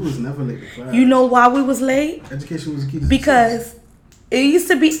 no, we was never late to class. You know why we was late? Education was the key to because success. It used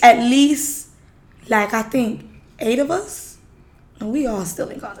to be at least, like, I think 8 of us. And we all still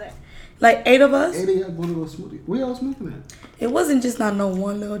in contact. Like 8 of us. 8 of y'all going to go smoothie. We all smoking that. It wasn't just not no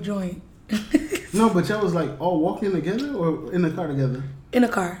one little joint. No, but y'all was like all walking together or in the car together? In the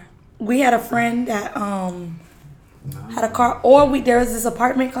car. We had a friend that had a car. Or there was this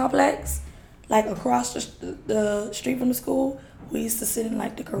apartment complex, like across the street from the school. We used to sit in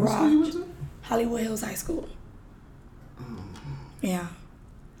like the garage. What school you went to? Hollywood Hills High School. Yeah.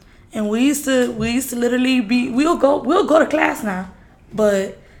 And we used to literally we'll go to class now,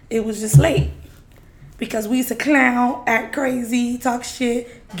 but it was just late because we used to clown, act crazy, talk shit,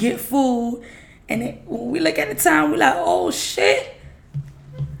 get food, and when we look at the time, we like, oh shit.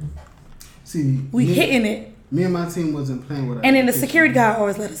 See, We hitting it. Me and my team wasn't playing with. And then the security guard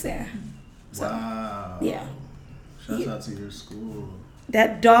always let us in. So, wow. yeah. Shout out to your school.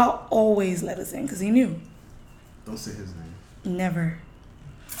 That dog always let us in because he knew. Don't say his name. Never.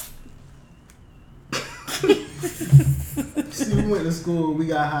 See, we went to school, we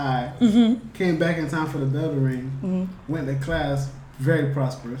got high, came back in time for the bell to ring, went to class, very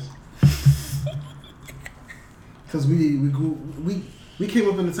prosperous. Because we came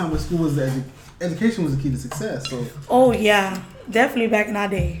up in a time where school was education was the key to success. So. Oh yeah, definitely back in our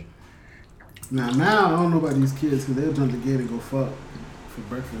day. Now I don't know about these kids because they'll jump the gate and go fuck for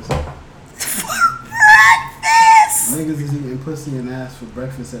breakfast. Breakfast. Niggas is eating pussy and ass for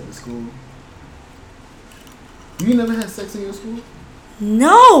breakfast at the school. You never had sex in your school?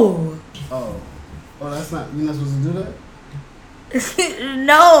 No. Oh, that's not. You're not supposed to do that?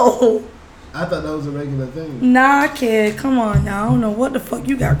 No. I thought that was a regular thing. Nah, kid. Come on now. I don't know what the fuck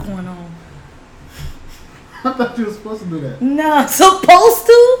you got going on. I thought you were supposed to do that. Nah, supposed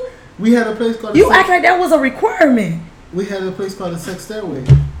to? We had a place called. You act like that was a requirement. We had a place called the sex stairway.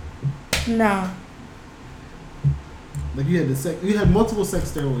 Nah. Like you had multiple sex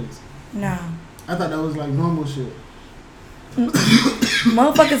stairways. Nah. I thought that was like normal shit.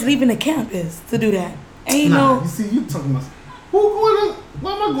 Motherfuckers leaving the campus to do that. Ain't no. You see, you talking about who going on?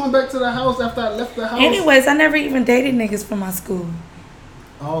 Why am I going back to the house after I left the house? Anyways, I never even dated niggas from my school.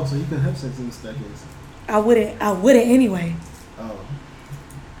 Oh, so you can have sex in the staircase? I wouldn't anyway. Oh.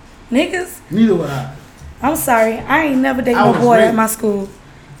 Niggas. Neither would I. I'm sorry. I ain't never dated no boy at my school.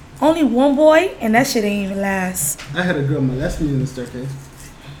 Only one boy, and that shit ain't even last. I had a girl molest me in the staircase.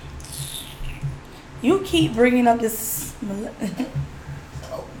 You keep bringing up this. We're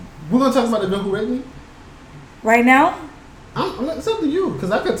gonna talk about the girl who raped me. Right now? It's up to you, cause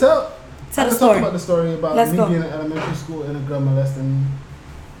I could tell. Tell the talk story. about the story about Let's me go. being in elementary school and a girl molesting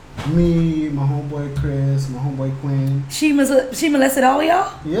me, my homeboy Chris, my homeboy Quinn. She molested all of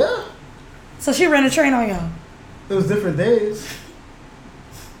y'all? Yeah. So she ran a train on y'all? It was different days.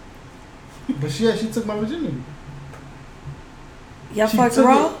 But she took my virginity. Y'all She fucked took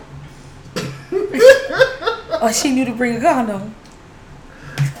raw? Or she knew to bring a condom?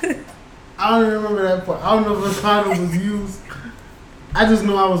 I don't even remember that part. I don't know if the condom was used. I just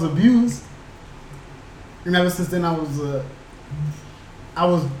know I was abused. And ever since then I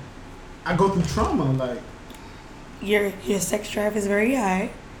go through trauma, like Your sex drive is very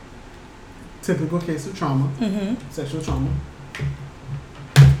high. typical case of trauma, Mm-hmm. sexual trauma.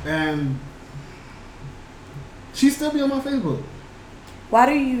 And she still be on my Facebook. Why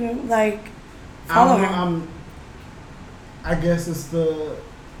do you follow her? I guess it's the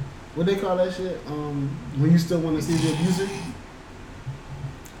what they call that shit. When you still want to see the abuser.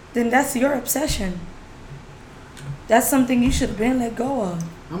 Then that's your obsession. That's something you should have been let go of.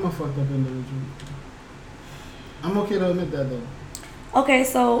 I'm a fucked up individual. I'm okay to admit that though. Okay,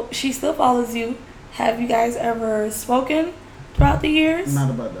 so she still follows you. Have you guys ever spoken throughout the years? Not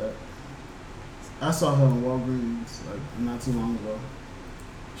about that. I saw her in Walgreens not too long ago.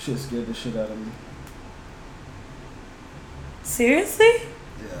 Shit scared the shit out of me. Seriously?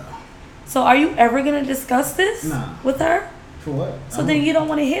 Yeah. So are you ever gonna discuss this with her? For what? So then you don't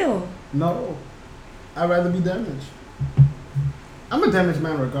want to heal? No. I'd rather be damaged. I'm a damaged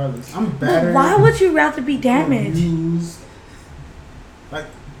man regardless. I'm battered. But why would you rather be damaged? Abused. Like,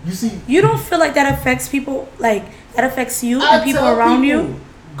 you see. You don't feel like that affects people, that affects you and people around you?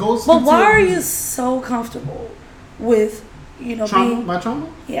 Go but why are you so comfortable with, trauma? being... My trauma?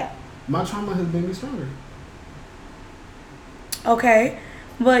 Yeah. My trauma has made me stronger. Okay.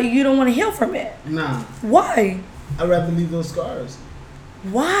 But you don't want to heal from it? Nah. Why? I'd rather leave those scars.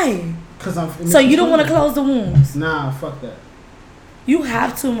 Why? Because I'm... So you don't want to close the wounds? Nah, fuck that. You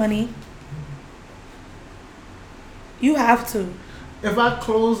have to, money. You have to. If I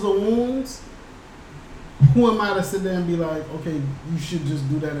close the wounds, who am I to sit there and be like, okay, you should just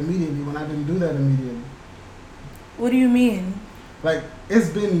do that immediately when I didn't do that immediately? What do you mean? Like, it's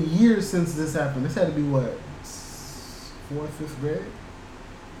been years since this happened. This had to be what? 4th, 5th grade?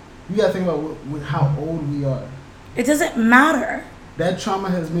 You gotta think about how old we are. It doesn't matter. That trauma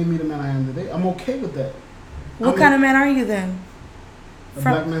has made me the man I am today. I'm okay with that. What kind of man are you then? A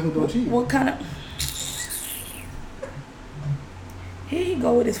black man who don't cheat. What kind of... Here you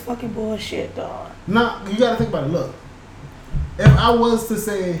go with this fucking bullshit, dog. Nah, you gotta think about it. Look, if I was to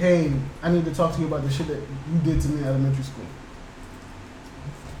say, hey, I need to talk to you about the shit that you did to me in elementary school,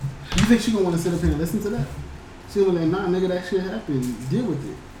 you think she gonna want to sit up here and listen to that? She'll be like, nah, nigga, that shit happened. Deal with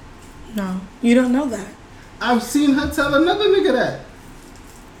it. No, you don't know that. I've seen her tell another nigga that.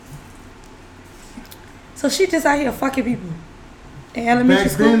 So she just out here fucking people. in elementary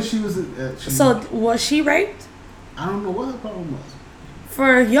Back school? then, she was. So was she raped? I don't know what her problem was.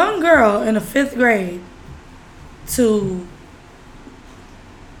 For a young girl in the 5th grade to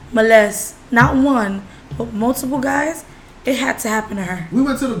molest not one but multiple guys, it had to happen to her. We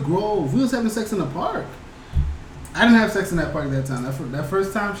went to the Grove. We was having sex in the park. I didn't have sex in that park that time. That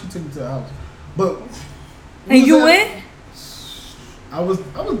first time, she took me to the house. But And you went? I was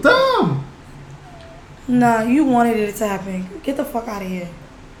dumb. No, you wanted it to happen. Get the fuck out of here.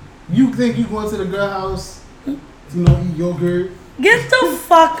 You think you going to the girl house, eat yogurt? Get the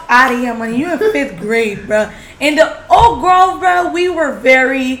fuck out of here, man. You in 5th grade, bro. In the Oak Grove, bro, we were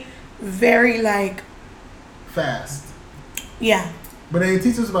very, very like Fast. Yeah. But they didn't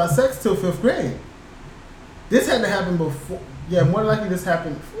teach us about sex till 5th grade. This had to happen before. Yeah, more likely this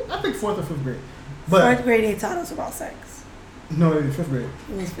happened. I think 4th or 5th grade. But 4th grade, they taught us about sex. No, they did 5th grade.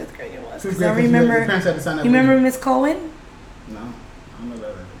 It was 5th grade. It was. 5th 'Cause grade. I remember. Your parents had to sign that. You remember Miss Cohen? No, I don't know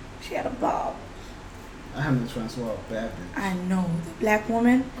that. She had a bob. I have Miss Francois, bad bitch. I know the black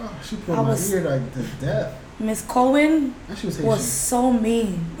woman. Oh, she pulled my ear like to death. Miss Cohen And she was so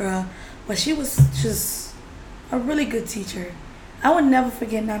mean, bruh. But she was just a really good teacher. I would never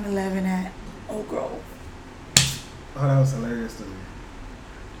forget 9/11 at Oak Grove. Oh, that was hilarious to me.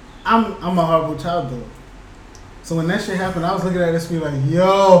 I'm a horrible child though. So when that shit happened, I was looking at this be like,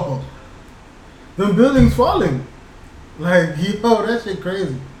 yo, them buildings falling. Like, yo, that shit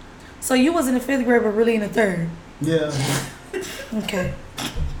crazy. So you was in the 5th grade, but really in the 3rd. Yeah. Okay.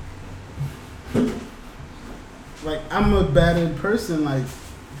 Like, I'm a battered person. Like,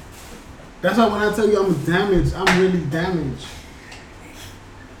 that's why when I tell you I'm damaged, I'm really damaged.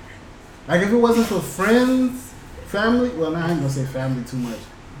 Like, if it wasn't for friends, family, well, nah, I ain't gonna say family too much.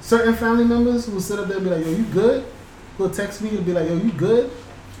 Certain family members who will sit up there and be like, yo, you good? Who'll text me and be like, yo, you good?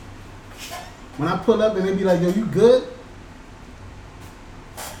 When I pull up and they be like, yo, you good?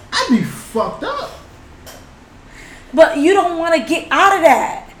 I'd be fucked up. But you don't want to get out of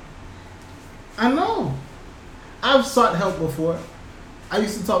that. I know. I've sought help before. I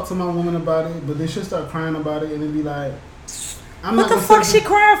used to talk to my woman about it, but then she'll start crying about it and then be like, I'm what not the fuck she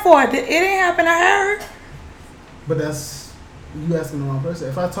crying for? It ain't happen to her. But that's, you asking the wrong person.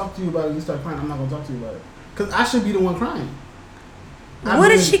 If I talk to you about it, you start crying, I'm not going to talk to you about it. Because I should be the one crying.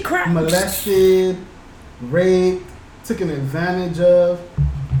 What is she crying? Molested, raped, taken advantage of,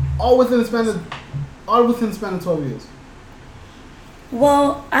 all within the span of 12 years.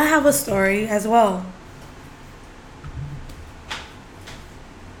 Well, I have a story as well.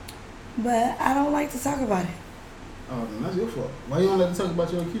 But I don't like to talk about it. Oh, then that's your fault. Why you don't let me talk about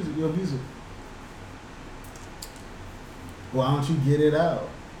your accuser, your abuser? Why don't you get it out?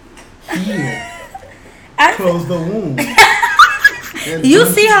 Heal. Close the wound. You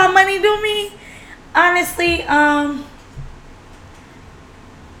see how money do me? Honestly,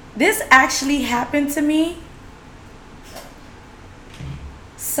 this actually happened to me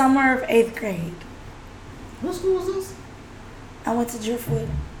summer of 8th grade. What school was this? I went to Driftwood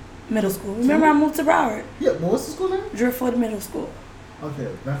Middle School. Remember, I moved to Broward. Yeah, but what's the school name? Driftwood Middle School. Okay,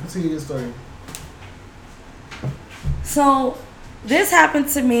 now continue your story. So, this happened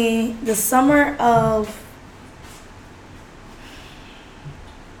to me the summer of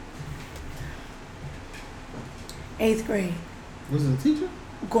eighth grade. Was it a teacher?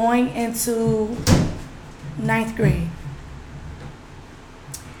 Going into 9th grade.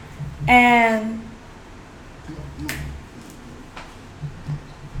 And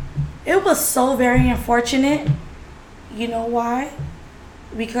it was so very unfortunate. You know why?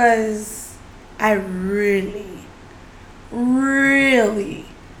 Because I really wanted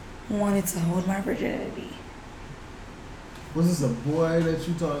to hold my virginity. Was this a boy that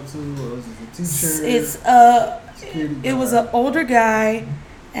you talked to, or was it a teacher? It was an older guy,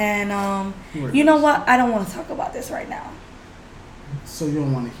 and you know what? I don't want to talk about this right now. So you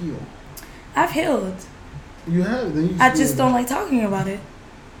don't want to heal? I've healed. You have? Then you I just don't like talking about it.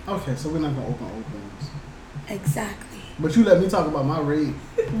 Okay, so we're not gonna open wounds. Exactly. But you let me talk about my rape.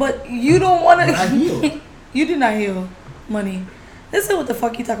 But you don't want to. I healed. You did not heal, money. This is what the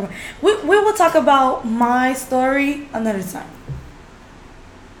fuck you talking about. We will talk about my story another time.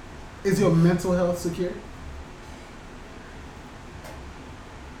 Is your mental health secure?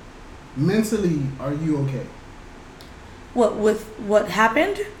 Mentally, are you okay? What with what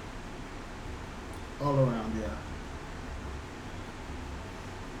happened? All around, yeah.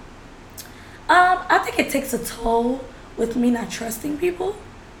 I think it takes a toll with me not trusting people.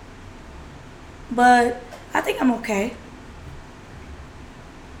 But I think I'm okay.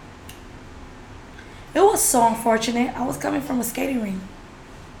 It was so unfortunate. I was coming from a skating rink.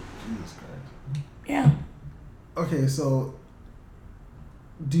 Jesus Christ. Yeah. Okay, so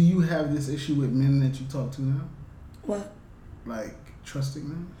Do you have this issue with men that you talk to now? What? Like trusting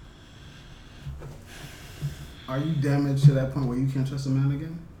them? Are you damaged to that point where you can't trust a man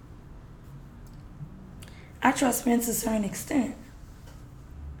again? I trust men to a certain extent.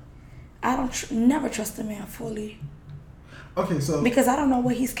 I don't never trust a man fully. Okay, so because I don't know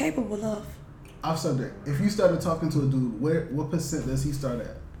what he's capable of. I'll start there. If you started talking to a dude, what percent does he start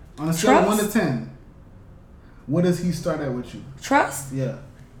at? On a scale of 1 to 10, what does he start at with you? Trust? Yeah.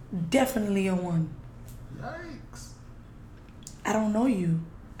 Definitely a 1. Yikes. I don't know you.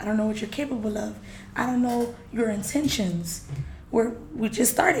 I don't know what you're capable of. I don't know your intentions. We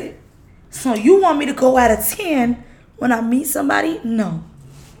just started. So you want me to go out of 10 when I meet somebody? No.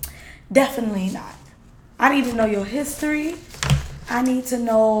 Definitely not. I need to know your history. I need to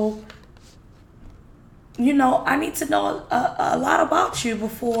know, I need to know a lot about you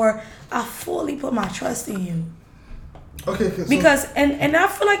before I fully put my trust in you. Okay. So because, and I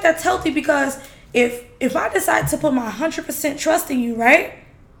feel like that's healthy because if I decide to put my 100% trust in you, right?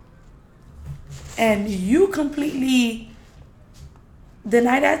 And you completely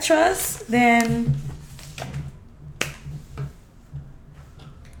deny that trust, then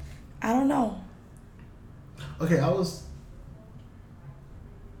I don't know. Okay, I was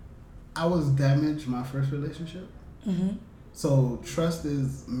damaged my first relationship. Mm-hmm. So trust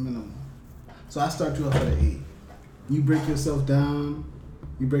is minimal. So I start you off at an 8. You break yourself down.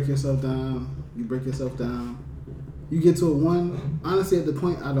 You break yourself down. You break yourself down. You get to a 1. Honestly, at the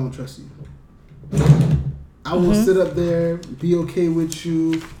point, I don't trust you. I will sit up there, be okay with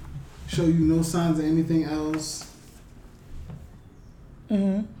you, show you no signs of anything else.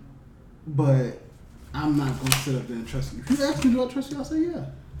 Mm-hmm. But I'm not going to sit up there and trust you. If you ask me, do I trust you? I'll say yeah.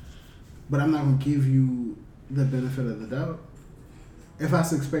 But I'm not going to give you the benefit of the doubt. If I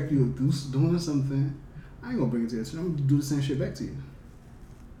suspect you of doing something, I ain't going to bring it to you. I'm going to do the same shit back to you.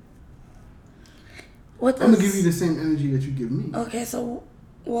 I'm going to give you the same energy that you give me. Okay, so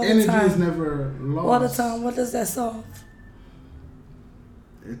energy is never lost. All the time. What does that solve?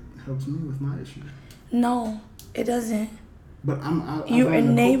 It helps me with my issue. No, it doesn't. But you're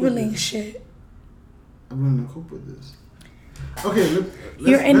enabling shit. I'm learning to cope with this. Okay,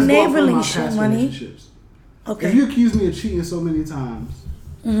 you're enabling shit, money. Okay. If you accuse me of cheating so many times,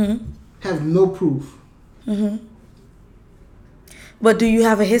 have no proof. But do you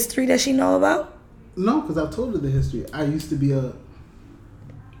have a history that she know about? No, because I've told her the history. I used to be a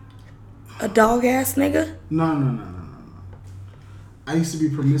dog ass nigga? No. I used to be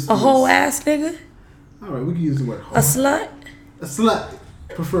promiscuous. A whole ass nigga? Alright, we can use the word whole. A slut? A slut,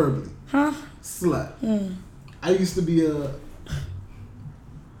 preferably. Huh? Slut. I used to be a...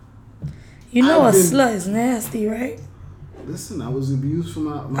 You know a slut is nasty, right? Listen, I was abused for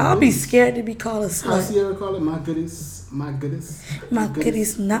my I'll be scared to be called a slut. How Sierra call it? My goodies. My goodies. My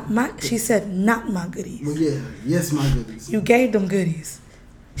goodies, not my... She said not my goodies. Well, yeah. Yes, my goodies. You gave them goodies.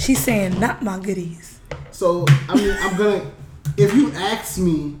 She's saying not my goodies. So, I mean, I'm going to... If you ask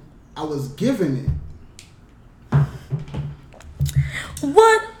me, I was given it.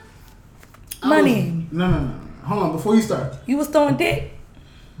 What? Money. No. Hold on, before you start. You was throwing dick?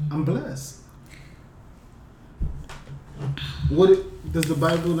 I'm blessed. Does the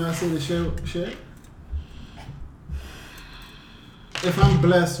Bible not say to share? If I'm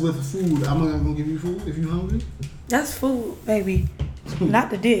blessed with food, I'm not gonna give you food if you're hungry? That's food, baby.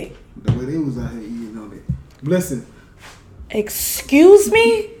 Not the dick. The way they was out here eating on it. Listen. Excuse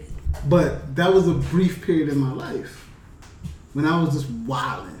me? But that was a brief period in my life. When I was just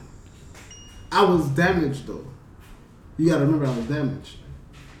wilding. I was damaged though. You gotta remember I was damaged.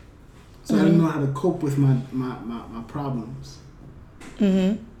 So I didn't know how to cope with my problems.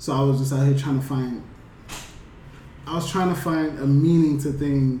 So I was just out here trying to find a meaning to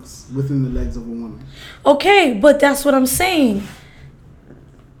things within the legs of a woman. Okay, but that's what I'm saying.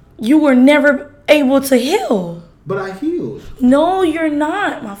 You were never able to heal. But I healed. No, you're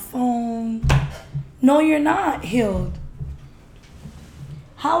not, my phone. No, you're not healed.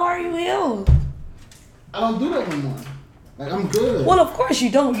 How are you healed? I don't do that no more. Like, I'm good. Well, of course you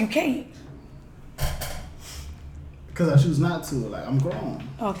don't. You can't. Because I choose not to. Like, I'm grown.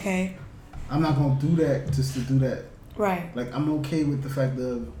 Okay. I'm not going to do that just to do that. Right. Like, I'm okay with the fact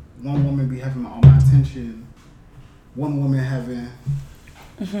that one woman be having all my attention. One woman having...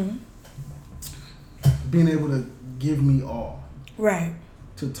 being able to give me all. Right.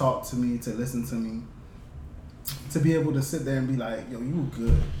 To talk to me, to listen to me. To be able to sit there and be like, yo, you were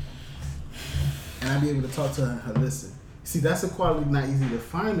good. And I be able to talk to her and her listen. See, that's a quality not easy to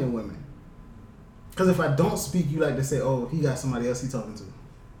find in women. Because if I don't speak, you like to say, oh, he got somebody else he talking to.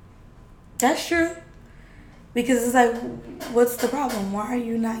 That's true. Because it's like, what's the problem? Why are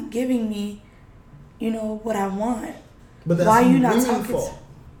you not giving me, what I want? But that's why are you not women's talking? fault.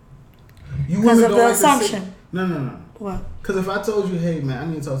 You Because women of don't the like assumption. To say, no. What? Because if I told you, hey man, I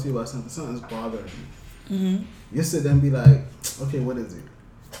need to talk to you about something. Something's bothering me. Mm-hmm. You sit there and be like, okay, what is it?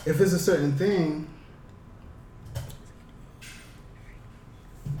 If it's a certain thing.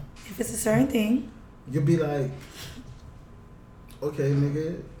 If it's a certain thing. You'll be like, okay,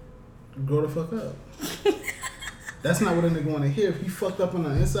 nigga, grow the fuck up. That's not what a nigga want to hear. If he fucked up on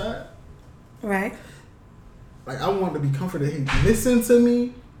the inside. Right. Like, I want to be comforted. Hey, listen to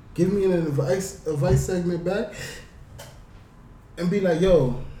me. Give me an advice segment back. And be like,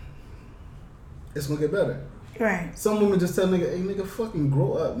 yo, it's going to get better. Right. Some women just tell nigga, hey, nigga, fucking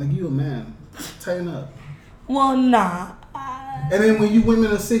grow up. Nigga, you a man. Tighten up. Well, nah. And then when you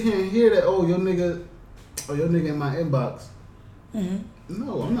women will sit here and hear that, your nigga in my inbox. Mm-hmm.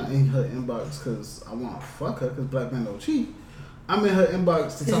 No, I'm not in her inbox because I want to fuck her because black men don't cheat. I'm in her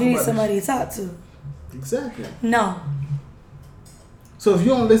inbox to talk about you need somebody to talk to. Exactly. No. So if you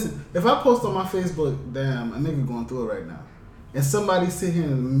don't listen, if I post on my Facebook, damn, a nigga going through it right now, and somebody sit here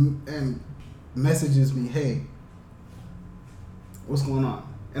and messages me, hey, what's going on?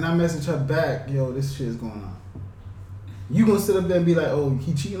 And I message her back, yo, this shit is going on. You gonna sit up there and be like, oh,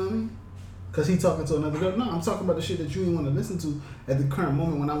 he cheating on me? Because he talking to another girl? No, I'm talking about the shit that you didn't want to listen to at the current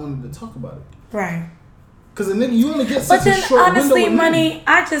moment when I wanted to talk about it. Right. Because a nigga, you only get such a short honestly, window. money,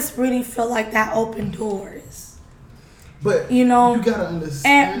 I just really feel like that opened doors. But you gotta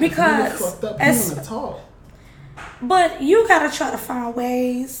understand. And because fucked up, you wanna talk. But you gotta try to find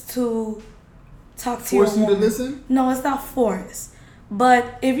ways to talk to Force your woman. You to listen? No, it's not force.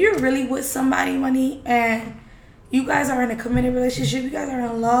 But if you're really with somebody, money, and you guys are in a committed relationship, you guys are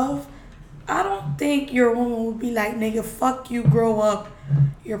in love, I don't think your woman would be like, nigga, fuck you, grow up.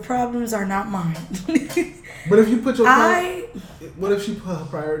 Your problems are not mine. But if you put your what if she put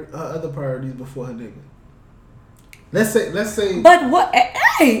her other priorities before her nigga? Let's say. But what?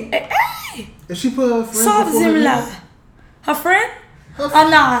 Hey. If she put her friend before her nigga, her friend?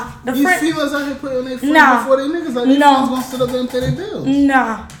 Nah. These females out here putting their friends before their niggas. Like, their friends gonna sit up there and pay their bills.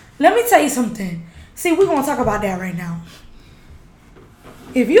 Nah. Let me tell you something. See, we're gonna talk about that right now.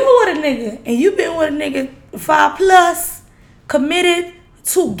 If you with a nigga and you been with a nigga 5+, committed,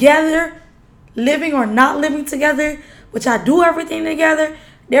 together, living or not living together, which I do everything together,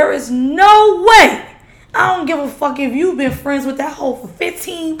 there is no way. I don't give a fuck if you've been friends with that hoe for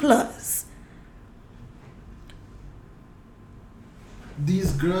 15+.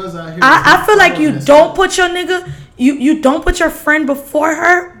 These girls out here. I feel like you don't put your nigga, you don't put your friend before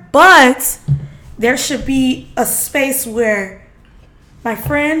her, but there should be a space where my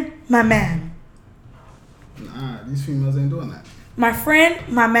friend, my man. Nah, these females ain't doing that. My friend,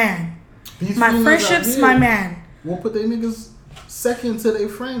 my man. These my friendships, my man. Won't put their niggas second to their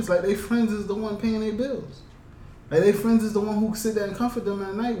friends. Like, their friends is the one paying their bills. Like, their friends is the one who sit there and comfort them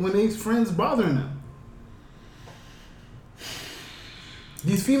at night when their friends bothering them.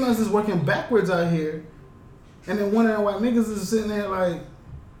 These females is working backwards out here, and then wondering why niggas is sitting there like,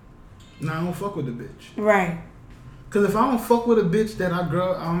 nah, I don't fuck with the bitch. Right. Because if I don't fuck with a bitch that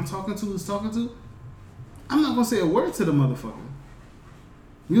I'm talking to is talking to, I'm not going to say a word to the motherfucker.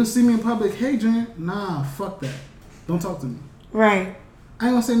 You'll see me in public, hey, Jen, nah, fuck that. Don't talk to me. Right. I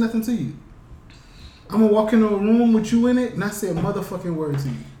ain't going to say nothing to you. I'm going to walk into a room with you in it, not say a motherfucking word to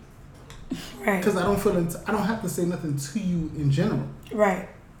you. Right. Because I don't have to say nothing to you in general. Right.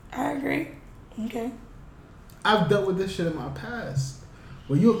 I agree. Okay. I've dealt with this shit in my past.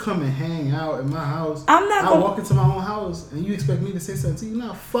 Where you'll come and hang out at my house. I walk into my own house and you expect me to say something to you.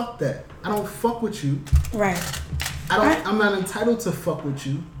 Nah, fuck that. I don't fuck with you. Right. I'm not entitled to fuck with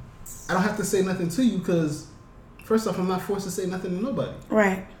you. I don't have to say nothing to you because, first off, I'm not forced to say nothing to nobody.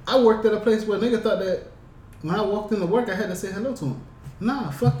 Right. I worked at a place where a nigga thought that when I walked into work, I had to say hello to him.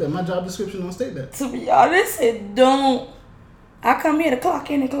 Nah, fuck that. My job description don't state that. To be honest, it don't. I come here to clock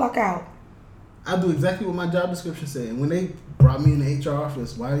in and clock out. I do exactly what my job description said. And when they brought me in the HR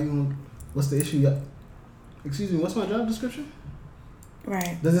office, what's the issue? Excuse me, what's my job description?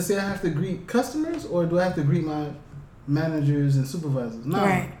 Right. Does it say I have to greet customers or do I have to greet my managers and supervisors? No.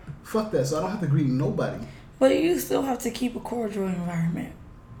 Right. Fuck that. So I don't have to greet nobody. But you still have to keep a cordial environment.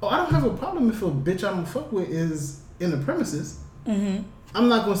 Oh, I don't have a problem if a bitch I don't fuck with is in the premises. Mm-hmm. I'm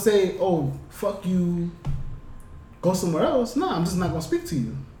not going to say, oh, fuck you, go somewhere else. No, I'm just not going to speak to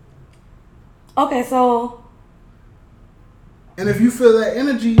you. Okay, so. And if you feel that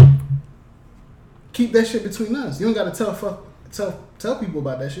energy, keep that shit between us. You don't got to tell people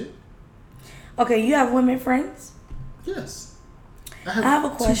about that shit. Okay, you have women friends? Yes. I have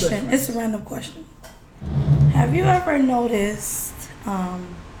a question. It's a random question. Have you ever noticed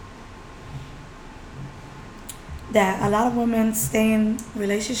that a lot of women stay in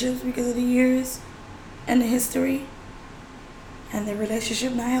relationships because of the years and the history, and the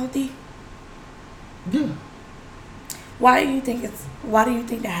relationship not healthy? Yeah. Why do you think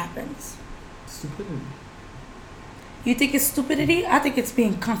that happens? Stupidity. You think it's stupidity? I think it's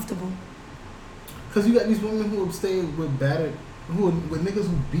being comfortable. Because you got these women who have stayed with with niggas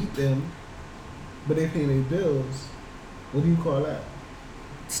who beat them, but they pay their bills. What do you call that?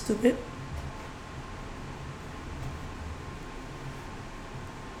 Stupid.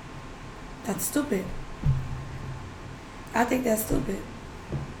 That's stupid. I think that's stupid.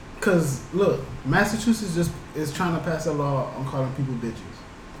 Because, look, Massachusetts just is trying to pass a law on calling people bitches.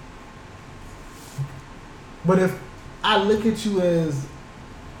 But if I look at you as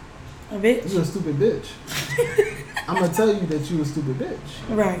A bitch? you a stupid bitch, I'm going to tell you that you a stupid bitch.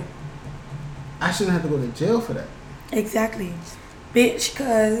 Right. I shouldn't have to go to jail for that. Exactly. Bitch,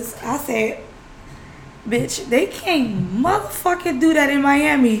 because I said, bitch, they can't motherfucking do that in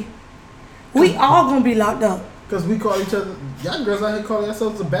Miami. We all gonna be locked up. Because we call each other, y'all girls out here calling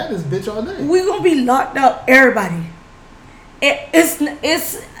yourselves the baddest bitch all day. We gonna be locked up, everybody. It's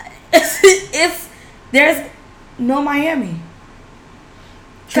there's no Miami.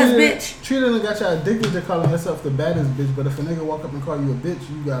 Cause bitch, Trina got you addicted to calling herself the baddest bitch, but if a nigga walk up and call you a bitch,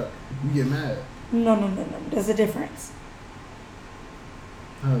 you get mad. no. There's a difference.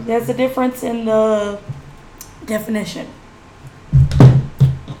 How is There's a difference in the definition.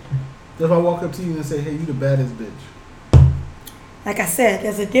 If I walk up to you and say, hey, you the baddest bitch. Like I said,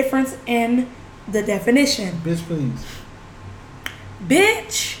 there's a difference in the definition. Bitch, please.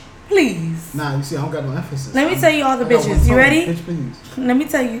 Bitch, please. Nah, you see, I don't got no emphasis. Let me tell you all the I got one bitches. You tone. ready? Bitch, please. Let me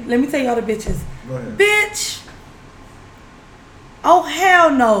tell you all the bitches. Go ahead. Bitch. Oh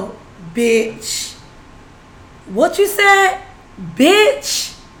hell no, bitch. What you said?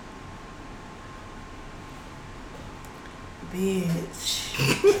 Bitch. Bitch.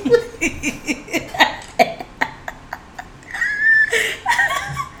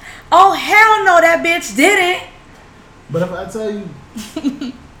 Oh hell no, that bitch didn't. But if I tell you,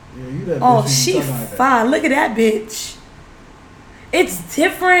 yeah, you that bitch. Oh, you she talking like that. fine. Look at that bitch. It's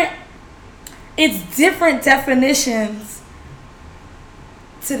different. It's different definitions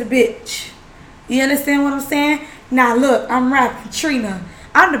to the bitch. You understand what I'm saying? Now look, I'm rapping Trina.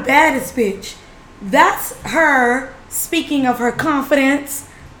 I'm the baddest bitch. That's her speaking of her confidence,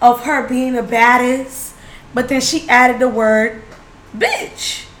 of her being the baddest. But then she added the word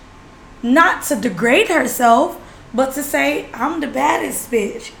bitch. Not to degrade herself, but to say, I'm the baddest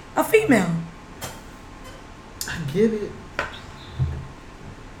bitch. A female. I get it.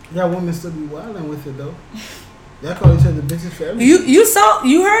 Y'all women still be wilding with it though. Y'all call each other bitches for everything.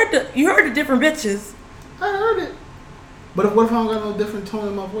 You heard the different bitches. I heard it. But what if I don't got no different tone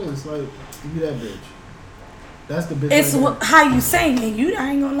in my voice? Like, you that bitch. That's the bitch. It's right there. how you saying it.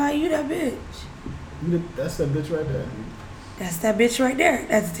 I ain't gonna lie, you that bitch. That's that bitch right there. That's that bitch right there.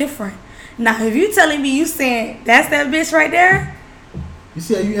 That's different. Now, if you telling me you saying that's that bitch right there, You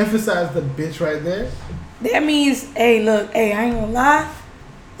see how you emphasize the bitch right there? that means, hey, look, hey, I ain't gonna lie.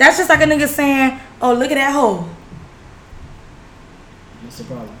 That's just like a nigga saying, oh, look at that hoe. What's the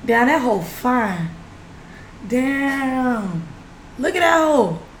problem? Damn, that hoe fine. Damn. Look at that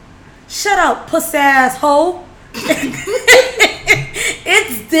hoe. Shut up, puss ass hoe.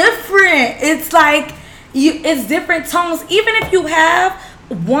 It's different. It's like it's different tones. Even if you have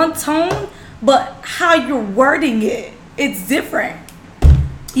one tone, but how you're wording it, it's different.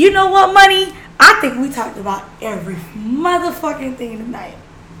 You know what, Money? I think we talked about every motherfucking thing tonight.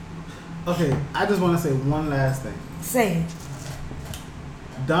 Okay, I just want to say one last thing. Say it.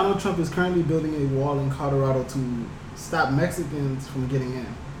 Donald Trump is currently building a wall in Colorado to stop Mexicans from getting in.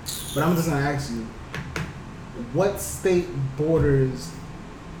 But I'm just going to ask you, what state borders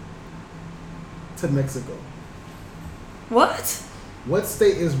to Mexico? What? What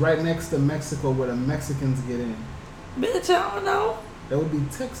state is right next to Mexico where the Mexicans get in? Bitch, I don't know. That would be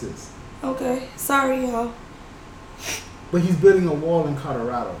Texas. Okay, sorry, y'all. But he's building a wall in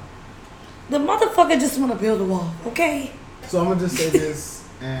Colorado. The motherfucker just want to build a wall, okay? So I'm going to just say this,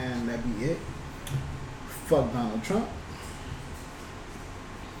 and that be it. Fuck Donald Trump.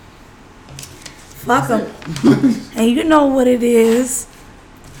 Fuck him. And you know what it is.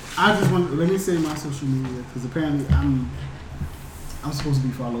 I just want. Let me say my social media because apparently I'm supposed to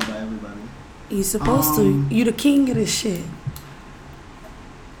be followed by everybody. You supposed to. You the king of this shit.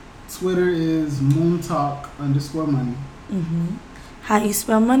 Twitter is moontalk_money. Mm-hmm. How you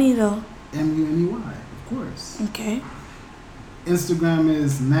spell money though? MUNEY, of course. Okay. Instagram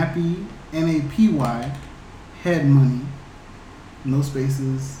is nappy NAPY Head Money. No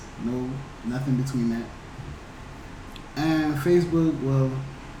spaces, no nothing between that. And Facebook, well,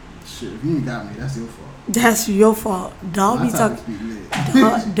 shit, if you ain't got me, that's your fault. That's your fault. Dog My be topics talking. be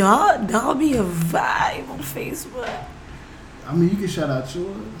lit. Dog be a vibe on Facebook. I mean, you can shout out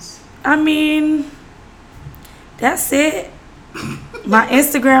yours. I mean, that's it. My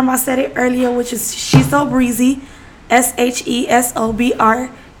Instagram, I said it earlier, which is She's So Breezy, SheSoBreezy,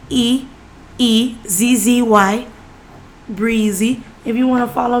 Breezy. If you want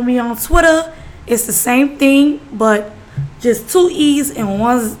to follow me on Twitter, it's the same thing, but just 2 E's and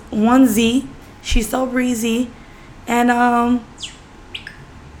one Z. She's So Breezy, and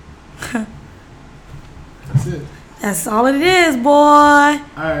That's it. that's all it is, boy.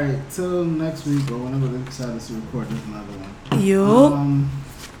 Alright, till next week or whenever they decide to record this another one. You.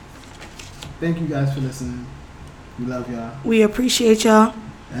 Thank you guys for listening. We love y'all. We appreciate y'all.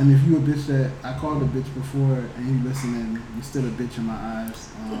 And if you a bitch that I called a bitch before and you listening, you still a bitch in my eyes.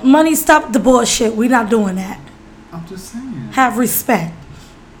 Money, stop the bullshit. We not doing that. I'm just saying. Have respect.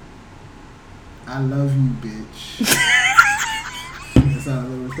 I love you, bitch. That sound a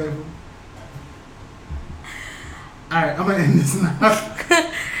little respectful. Alright, I'm gonna end this now.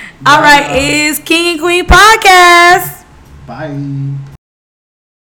 All right, it's King and Queen Podcast. Bye.